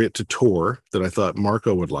appropriate to Tor, that I thought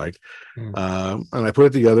Marco would like. And I put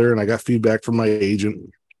it together and I got feedback from my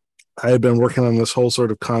agent. I had been working on this whole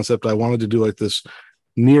sort of concept. I wanted to do like this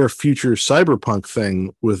near future cyberpunk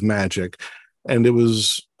thing with magic. And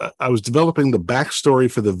I was developing the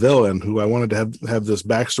backstory for the villain, who I wanted to have this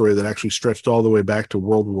backstory that actually stretched all the way back to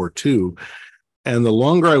World War II. And the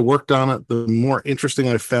longer I worked on it, the more interesting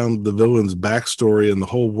I found the villain's backstory and the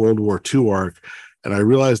whole World War II arc. And I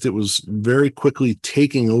realized it was very quickly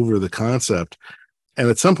taking over the concept. And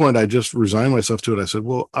at some point, I just resigned myself to it. I said,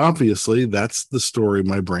 well, obviously, that's the story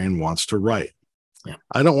my brain wants to write. Yeah.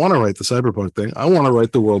 I don't want to write the cyberpunk thing. I want to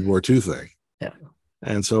write the World War II thing. Yeah.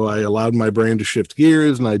 And so I allowed my brain to shift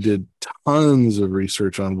gears, and I did tons of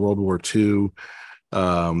research on World War II,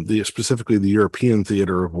 specifically the European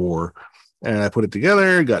theater of war. And I put it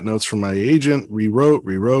together, got notes from my agent,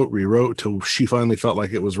 rewrote till she finally felt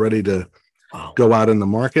like it was ready to go out in the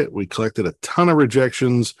market. We collected a ton of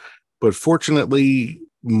rejections, but fortunately,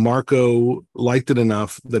 Marco liked it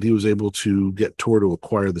enough that he was able to get Tor to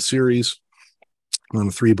acquire the series on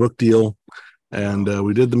a 3-book deal. And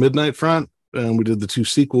we did The Midnight Front. And we did the 2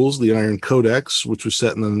 sequels, The Iron Codex, which was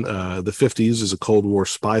set in the 50s as a Cold War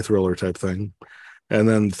spy thriller type thing. And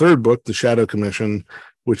then the 3rd book, The Shadow Commission,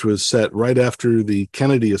 which was set right after the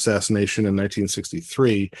Kennedy assassination in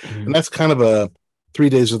 1963. Mm-hmm. And that's kind of a 3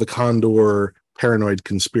 Days of the Condor paranoid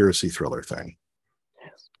conspiracy thriller thing.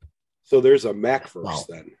 So there's a Macverse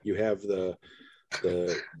then. You have the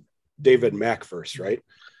David Macverse, right?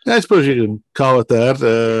 I suppose you could call it that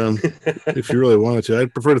if you really wanted to.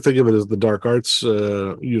 I'd prefer to think of it as the Dark Arts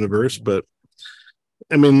universe, but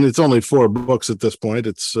I mean, it's only 4 books at this point.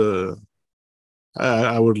 It's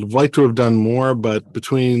I would like to have done more, but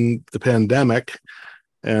between the pandemic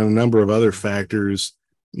and a number of other factors,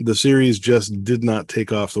 the series just did not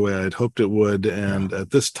take off the way I had hoped it would. And at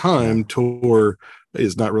this time, Tor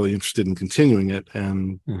is not really interested in continuing it,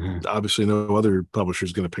 and obviously no other publisher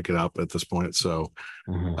is going to pick it up at this point. So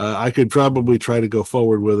I could probably try to go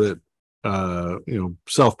forward with it,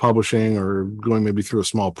 self-publishing or going maybe through a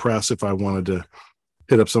small press if I wanted to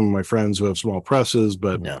hit up some of my friends who have small presses.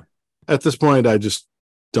 But at this point, I just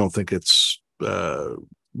don't think it's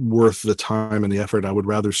worth the time and the effort. I would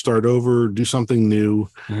rather start over, do something new,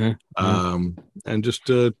 and just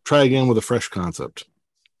try again with a fresh concept.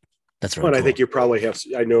 That's right. Well, I think you probably have.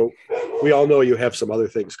 I know we all know you have some other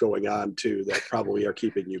things going on too that probably are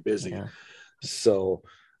keeping you busy. Yeah. So,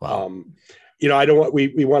 I don't want.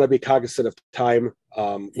 We want to be cognizant of time.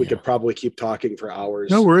 We could probably keep talking for hours.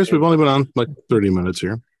 No worries. We've only been on like 30 minutes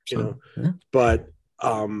here. So. But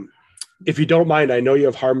if you don't mind, I know you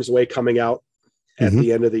have Harm's Way coming out at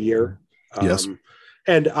the end of the year. Yes.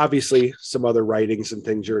 And obviously some other writings and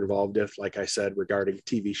things you're involved with, like I said, regarding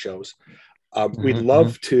TV shows. We'd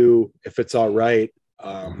love to, if it's all right,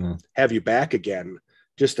 have you back again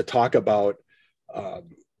just to talk about,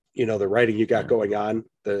 the writing you got going on,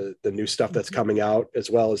 the new stuff that's coming out,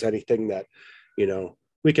 as well as anything that,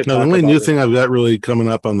 we could talk about. The only new thing I've got really coming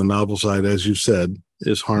up on the novel side, as you said,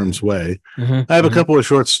 is Harm's Way. I have a couple of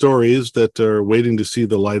short stories that are waiting to see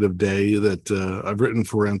the light of day that I've written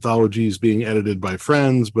for anthologies being edited by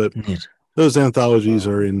friends, but those anthologies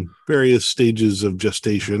are in various stages of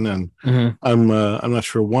gestation, and I'm not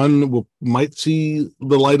sure. One might see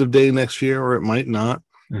the light of day next year, or it might not.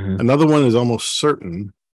 Another one is almost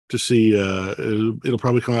certain to see. It'll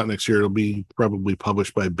probably come out next year. It'll be probably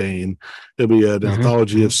published by Baen. It'll be an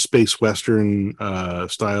anthology of space western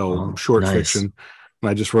style short fiction, and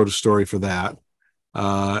I just wrote a story for that.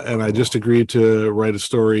 And I just agreed to write a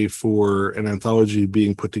story for an anthology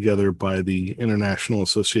being put together by the International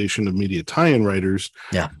Association of Media Tie-in Writers.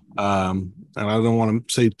 Yeah. And I don't want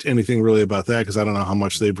to say anything really about that because I don't know how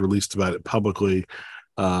much they've released about it publicly.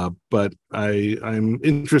 But I'm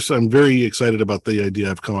interested. I'm very excited about the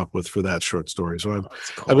idea I've come up with for that short story. So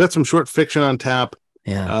I've got some short fiction on tap.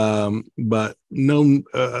 Yeah. But no,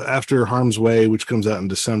 after Harm's Way, which comes out in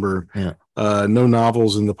December, no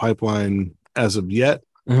novels in the pipeline as of yet.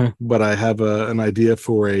 Mhm. But I have an idea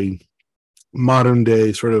for a modern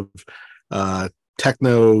day sort of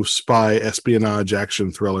techno spy espionage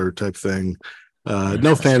action thriller type thing.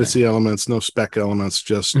 No fantasy elements, no spec elements,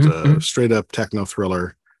 just straight up techno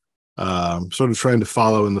thriller. Sort of trying to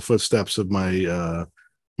follow in the footsteps of my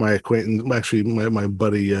my acquaintance, actually my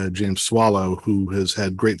buddy James Swallow, who has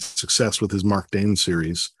had great success with his Mark Dane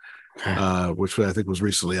series, which I think was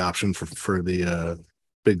recently optioned for the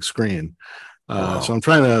big screen. So I'm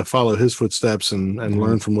trying to follow his footsteps and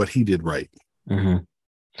learn from what he did right.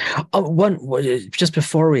 Just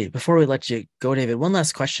before we let you go, David, one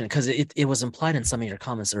last question, because it was implied in some of your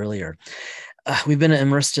comments earlier. We've been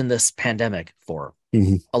immersed in this pandemic for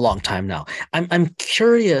a long time now. I'm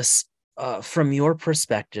curious, from your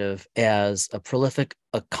perspective as a prolific,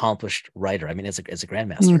 accomplished writer. I mean, as a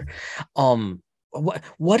grandmaster,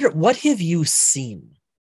 what have you seen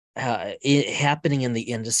happening in the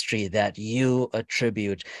industry that you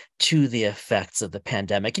attribute to the effects of the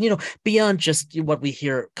pandemic? And beyond just what we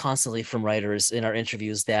hear constantly from writers in our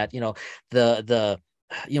interviews, that the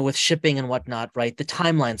with shipping and whatnot, right, the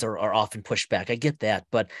timelines are often pushed back. I get that,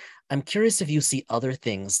 but I'm curious if you see other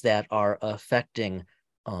things that are affecting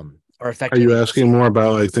Are you asking more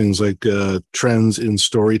about like things like trends in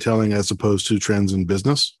storytelling as opposed to trends in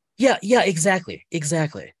business? Yeah, exactly.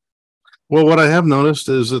 Well, what I have noticed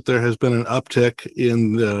is that there has been an uptick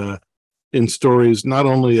in stories, not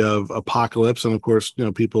only of apocalypse, and of course,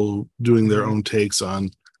 people doing their own takes on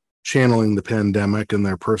channeling the pandemic and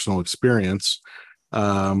their personal experience.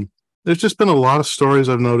 There's just been a lot of stories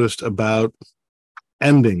I've noticed about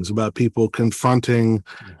endings, about people confronting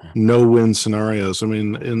no-win scenarios. I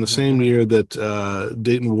mean, in the same year that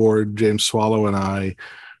Dayton Ward, James Swallow, and I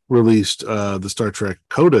released the Star Trek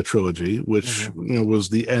Coda trilogy, which was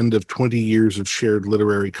the end of 20 years of shared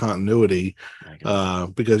literary continuity,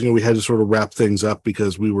 because we had to sort of wrap things up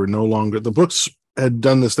because we were no longer, the books had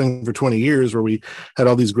done this thing for 20 years where we had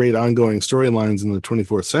all these great ongoing storylines in the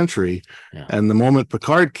 24th century, and the moment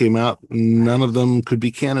Picard came out, none of them could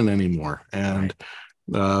be canon anymore, and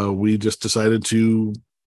we just decided to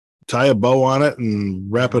tie a bow on it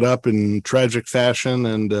and wrap it up in tragic fashion.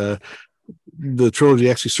 And the trilogy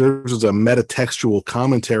actually serves as a metatextual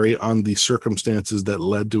commentary on the circumstances that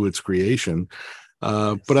led to its creation.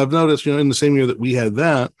 But I've noticed, in the same year that we had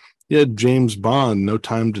that, you had James Bond, No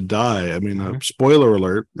Time to Die. I mean, spoiler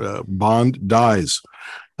alert, Bond dies.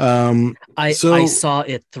 I saw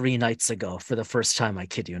it 3 nights ago for the first time. I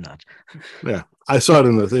kid you not. Yeah, I saw it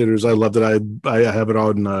in the theaters. I loved it. I have it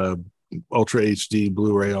on Ultra HD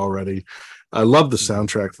Blu-ray already. I love the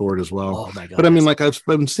soundtrack for it as well. Oh my God! But I mean, like I've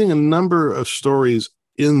been seeing a number of stories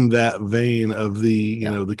in that vein of the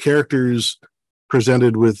the characters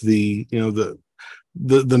presented with the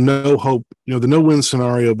the no hope, the no win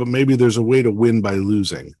scenario, but maybe there's a way to win by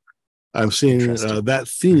losing. I'm seeing that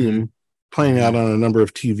theme playing out on a number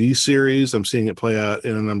of TV series. I'm seeing it play out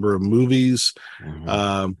in a number of movies.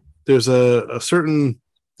 There's a certain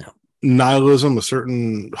nihilism, a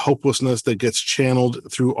certain hopelessness that gets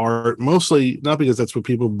channeled through art, mostly not because that's what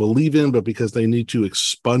people believe in, but because they need to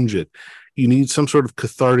expunge it. You need some sort of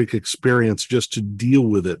cathartic experience just to deal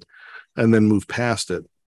with it and then move past it.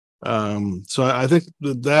 So I think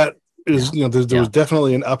that is, there was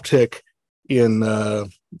definitely an uptick in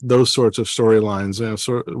those sorts of storylines,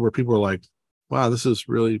 where people are like, wow, this is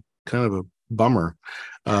really kind of a bummer.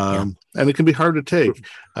 And it can be hard to take.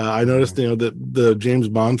 I noticed, that the James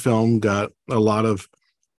Bond film got a lot of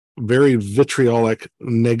very vitriolic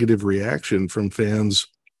negative reaction from fans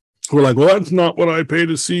who were like, well, that's not what I pay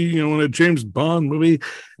to see, in a James Bond movie.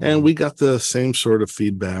 And we got the same sort of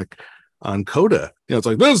feedback on Coda. It's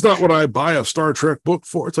like, that's not what I buy a Star Trek book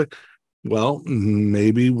for. It's like, well,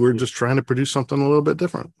 maybe we're just trying to produce something a little bit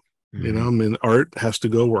different. I mean, art has to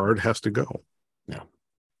go where art has to go. Yeah.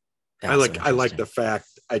 I like the fact,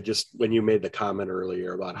 when you made the comment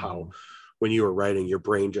earlier about how when you were writing, your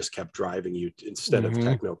brain just kept driving you instead of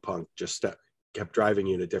techno-punk, just kept driving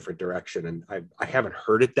you in a different direction. And I haven't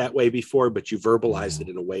heard it that way before, but you verbalized it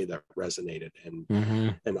in a way that resonated.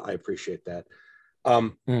 And I appreciate that.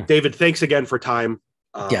 David, thanks again for time.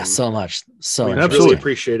 So much. So we really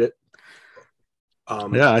appreciate it.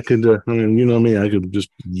 Yeah, I could. I mean, you know me, I could just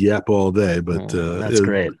yap all day. But That's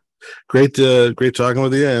great. Great talking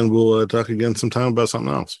with you, and we'll talk again sometime about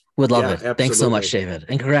something else. Would love Yeah, it. Thanks so much, absolutely. David,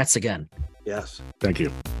 and congrats again. Yes. Thank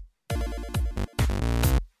you.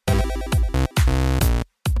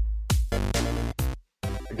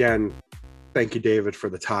 Again, thank you, David, for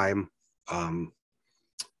the time.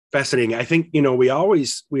 Fascinating. I think, you know, we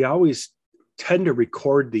always tend to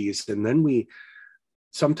record these, and then we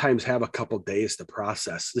sometimes have a couple days to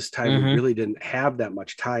process. This time we really didn't have that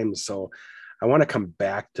much time, so I want to come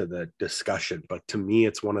back to the discussion. But to me,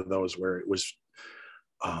 it's one of those where it was,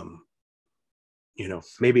 you know,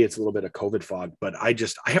 maybe it's a little bit of COVID fog, but I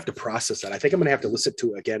have to process that. I think I'm going to have to listen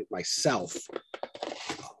to it again myself.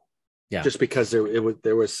 Yeah. Just because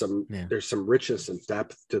there's some richness and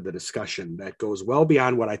depth to the discussion that goes well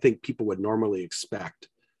beyond what I think people would normally expect.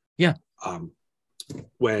 Yeah.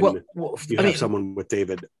 When you have someone with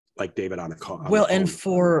David on the call.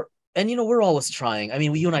 And you know, we're always trying. I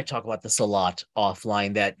mean, you and I talk about this a lot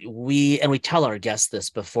offline, that we tell our guests this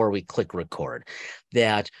before we click record,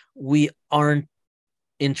 that we aren't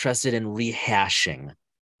interested in rehashing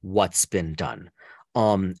what's been done.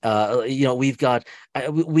 You know, we've got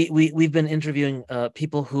we've been interviewing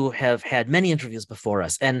people who have had many interviews before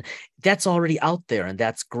us, and that's already out there, and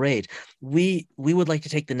that's great. We would like to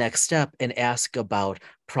take the next step and ask about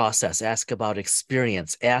process, ask about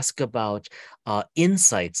experience, ask about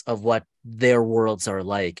insights of what their worlds are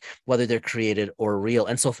like, whether they're created or real.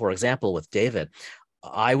 And so, for example, with David,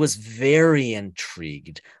 I was very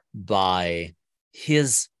intrigued by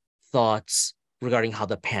his thoughts regarding how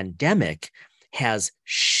the pandemic has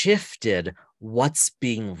shifted what's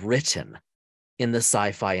being written in the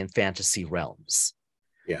sci-fi and fantasy realms.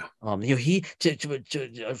 Yeah. You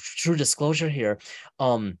know, true disclosure here.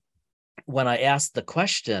 When I asked the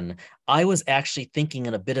question, I was actually thinking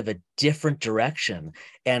in a bit of a different direction,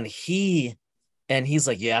 and he's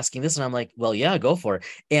like, "You asking this?" And I'm like, "Well, yeah, go for it."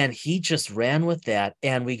 And he just ran with that,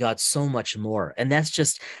 and we got so much more. And that's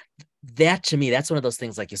just that, to me, that's one of those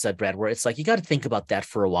things, like you said, Brad, where it's like you got to think about that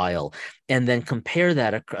for a while and then compare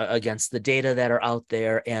that against the data that are out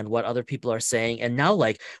there and what other people are saying. And now,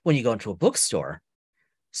 like when you go into a bookstore,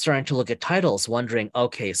 starting to look at titles, wondering,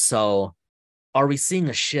 okay, so are we seeing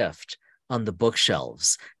a shift on the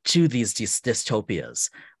bookshelves to these dystopias,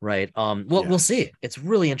 right? We'll see. It's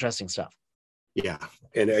really interesting stuff. Yeah.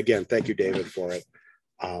 And again, thank you, David, for it.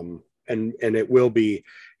 And it will be,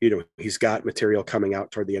 you know, he's got material coming out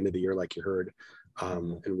toward the end of the year, like you heard.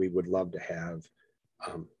 And we would love to have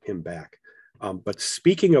him back. But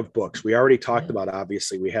speaking of books, we already talked about,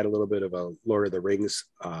 obviously, we had a little bit of a Lord of the Rings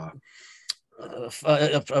corner,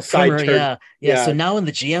 yeah. So now in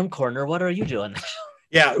the GM corner, what are you doing?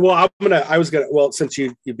 Yeah, well, since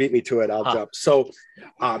you beat me to it, I'll jump. So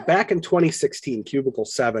back in 2016, Cubicle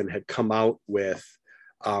 7 had come out with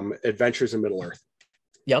Adventures in Middle Earth.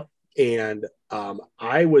 Yep. And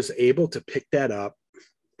I was able to pick that up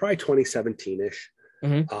probably 2017-ish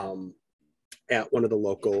at one of the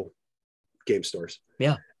local game stores.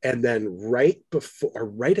 Yeah. And then right at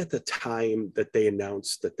the time that they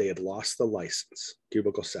announced that they had lost the license,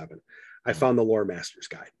 Cubicle 7, I found the Lore Master's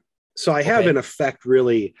Guide. So I have, in effect,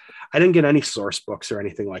 really, I didn't get any source books or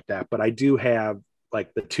anything like that, but I do have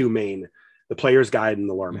like the two main, the Player's Guide and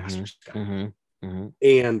the Lore Master's Guide.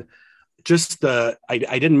 And just I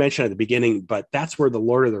didn't mention at the beginning, but that's where the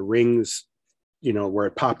Lord of the Rings, you know, where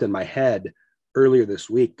it popped in my head earlier this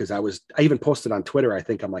week, because I even posted on Twitter. I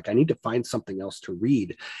think I'm like, I need to find something else to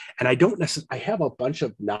read. And I don't necessarily, I have a bunch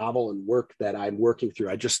of novel and work that I'm working through.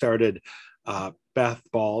 I just started Beth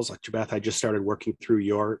Balls, I just started working through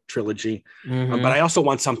your trilogy. But I also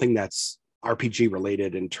want something that's RPG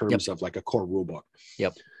related in terms of like a core rule book.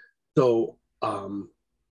 Yep. So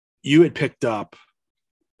you had picked up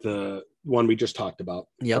the one we just talked about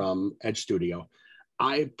from Edge Studio.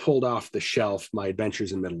 I pulled off the shelf my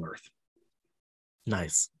Adventures in Middle Earth.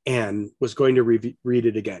 Nice. And was going to read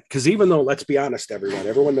it again. Because even though, let's be honest,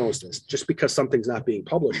 everyone knows this, just because something's not being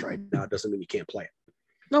published right now doesn't mean you can't play it.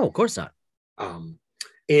 No, of course not.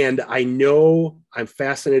 And I know I'm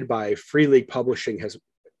fascinated by Free League Publishing has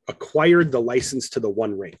acquired the license to the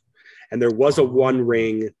One Ring. And there was a One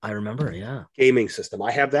Ring. I remember, gaming system.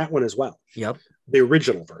 I have that one as well. Yep. The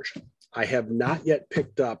original version. I have not yet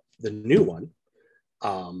picked up the new one.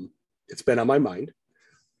 It's been on my mind,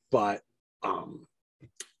 but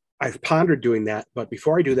I've pondered doing that. But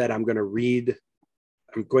before I do that, I'm going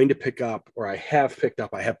to pick up, or I have picked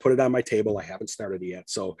up, I have put it on my table. I haven't started it yet.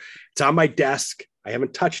 So it's on my desk. I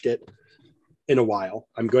haven't touched it in a while.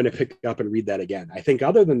 I'm going to pick up and read that again. I think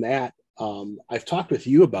other than that, I've talked with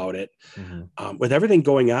you about it. With everything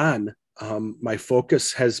going on, my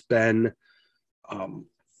focus has been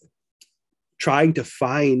trying to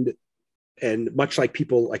find, and much like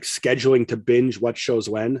people like scheduling to binge what shows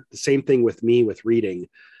when, the same thing with me with reading.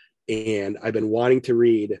 And I've been wanting to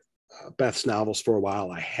read Beth's novels for a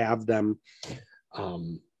while. I have them.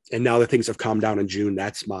 And now that things have calmed down in June,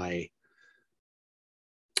 that's my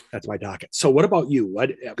docket. So what about you?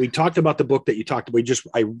 We talked about the book that you talked about.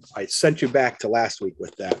 I sent you back to last week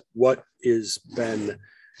with that. What has been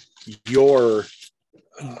your,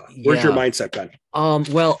 where's your mindset been?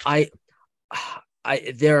 Well,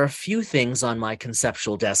 there are a few things on my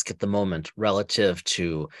conceptual desk at the moment relative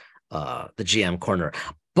to the GM corner,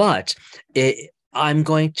 but I'm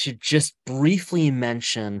going to just briefly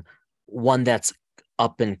mention one that's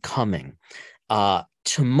up and coming.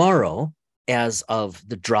 Tomorrow, as of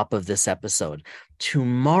the drop of this episode,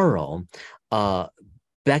 tomorrow,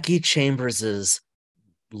 Becky Chambers's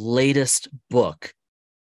latest book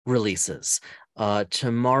releases.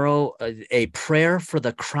 Tomorrow, A Prayer for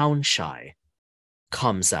the Crown Shy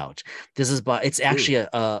comes out. This is it's actually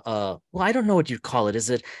well, I don't know what you'd call it. Is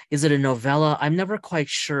it a novella? I'm never quite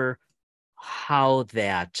sure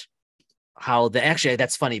actually,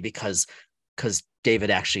 that's funny because David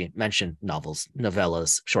actually mentioned novels,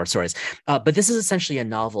 novellas, short stories. But this is essentially a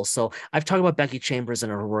novel. So I've talked about Becky Chambers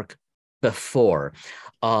and her work before.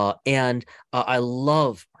 And I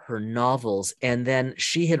love her novels. And then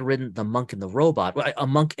she had written The Monk and the Robot, a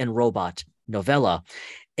Monk and Robot novella.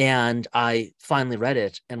 And I finally read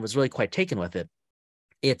it and was really quite taken with it.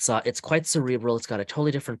 It's quite cerebral. It's got a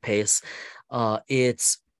totally different pace.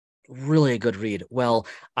 It's really a good read. Well,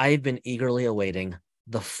 I've been eagerly awaiting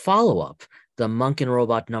the follow-up, the Monk and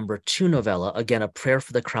Robot #2 novella, again, A Prayer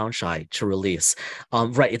for the Crown Shy, to release.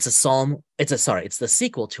 Right, it's the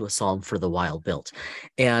sequel to A Psalm for the Wild Built.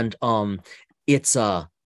 And it's the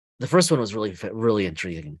first one was really, really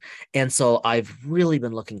intriguing. And so I've really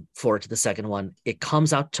been looking forward to the second one. It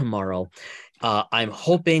comes out tomorrow. I'm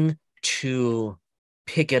hoping to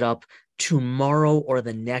pick it up tomorrow or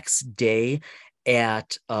the next day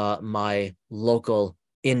at my local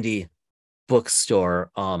indie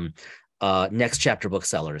bookstore, Next Chapter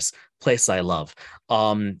Booksellers, place I love.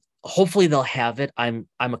 Hopefully they'll have it. I'm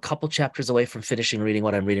a couple chapters away from finishing reading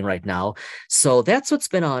what I'm reading right now. So that's what's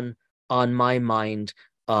been on my mind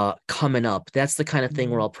coming up. That's the kind of thing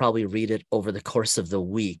where I'll probably read it over the course of the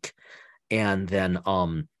week. And then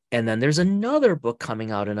there's another book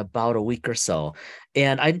coming out in about a week or so.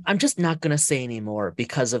 And I'm just not going to say any more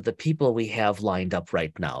because of the people we have lined up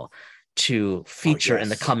right now to feature in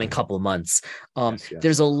the coming couple months.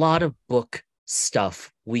 There's a lot of book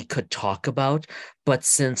stuff we could talk about, but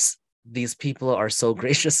since these people are so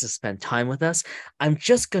gracious to spend time with us, I'm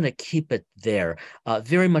just going to keep it there.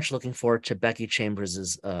 Very much looking forward to Becky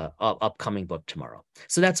Chambers's upcoming book tomorrow.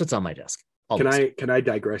 So that's what's on my desk. Almost. Can I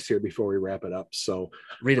digress here before we wrap it up? So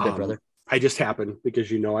read a bit, brother. I just happened,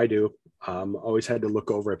 because I do. Always had to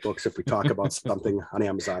look over at books if we talk about something on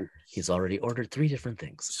Amazon. He's already ordered 3 different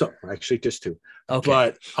things. So actually just 2. Okay.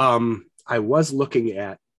 But I was looking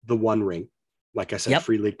at The One Ring. Like I said,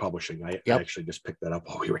 Free League Publishing. I actually just picked that up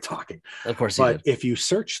while we were talking. Of course you did. If you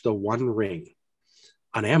search The One Ring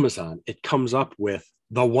on Amazon, it comes up with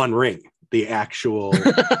The One Ring, the actual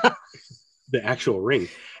the actual ring.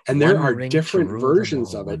 And there are different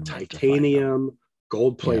versions of it: titanium,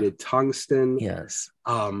 gold-plated tungsten. Yes.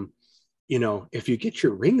 If you get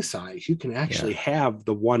your ring size, you can actually have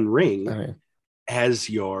the One Ring as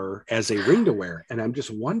a ring to wear. And I'm just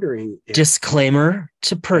wondering disclaimer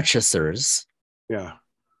to purchasers. Yeah.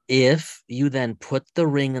 If you then put the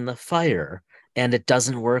ring in the fire and it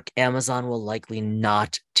doesn't work, Amazon will likely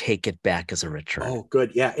not take it back as a return. Oh,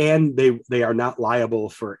 good. Yeah. And they are not liable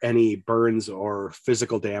for any burns or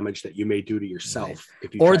physical damage that you may do to yourself.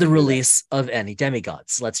 If you or the release of any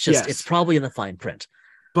demigods. It's probably in the fine print.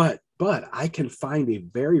 But I can find a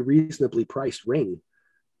very reasonably priced ring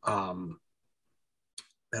that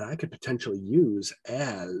I could potentially use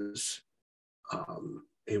as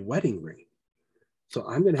a wedding ring. So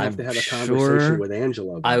I'm going to have a conversation with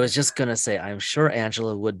Angela. I was just going to say, I'm sure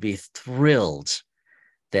Angela would be thrilled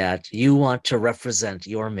that you want to represent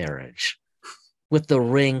your marriage with the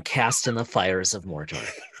ring cast in the fires of Mordor.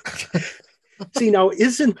 See, now,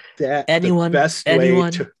 isn't that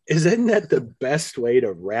the best way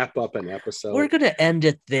to wrap up an episode? We're going to end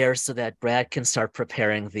it there so that Brad can start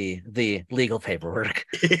preparing the legal paperwork.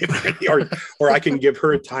 or I can give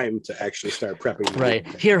her time to actually start prepping. Right.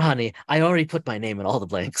 Here, honey, I already put my name in all the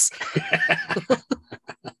blanks.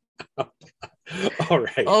 All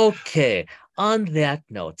right. Okay. on that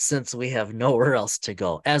note, since we have nowhere else to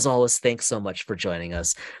go, as always, thanks so much for joining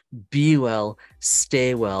us. Be well,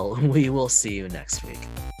 stay well. We will see you next week.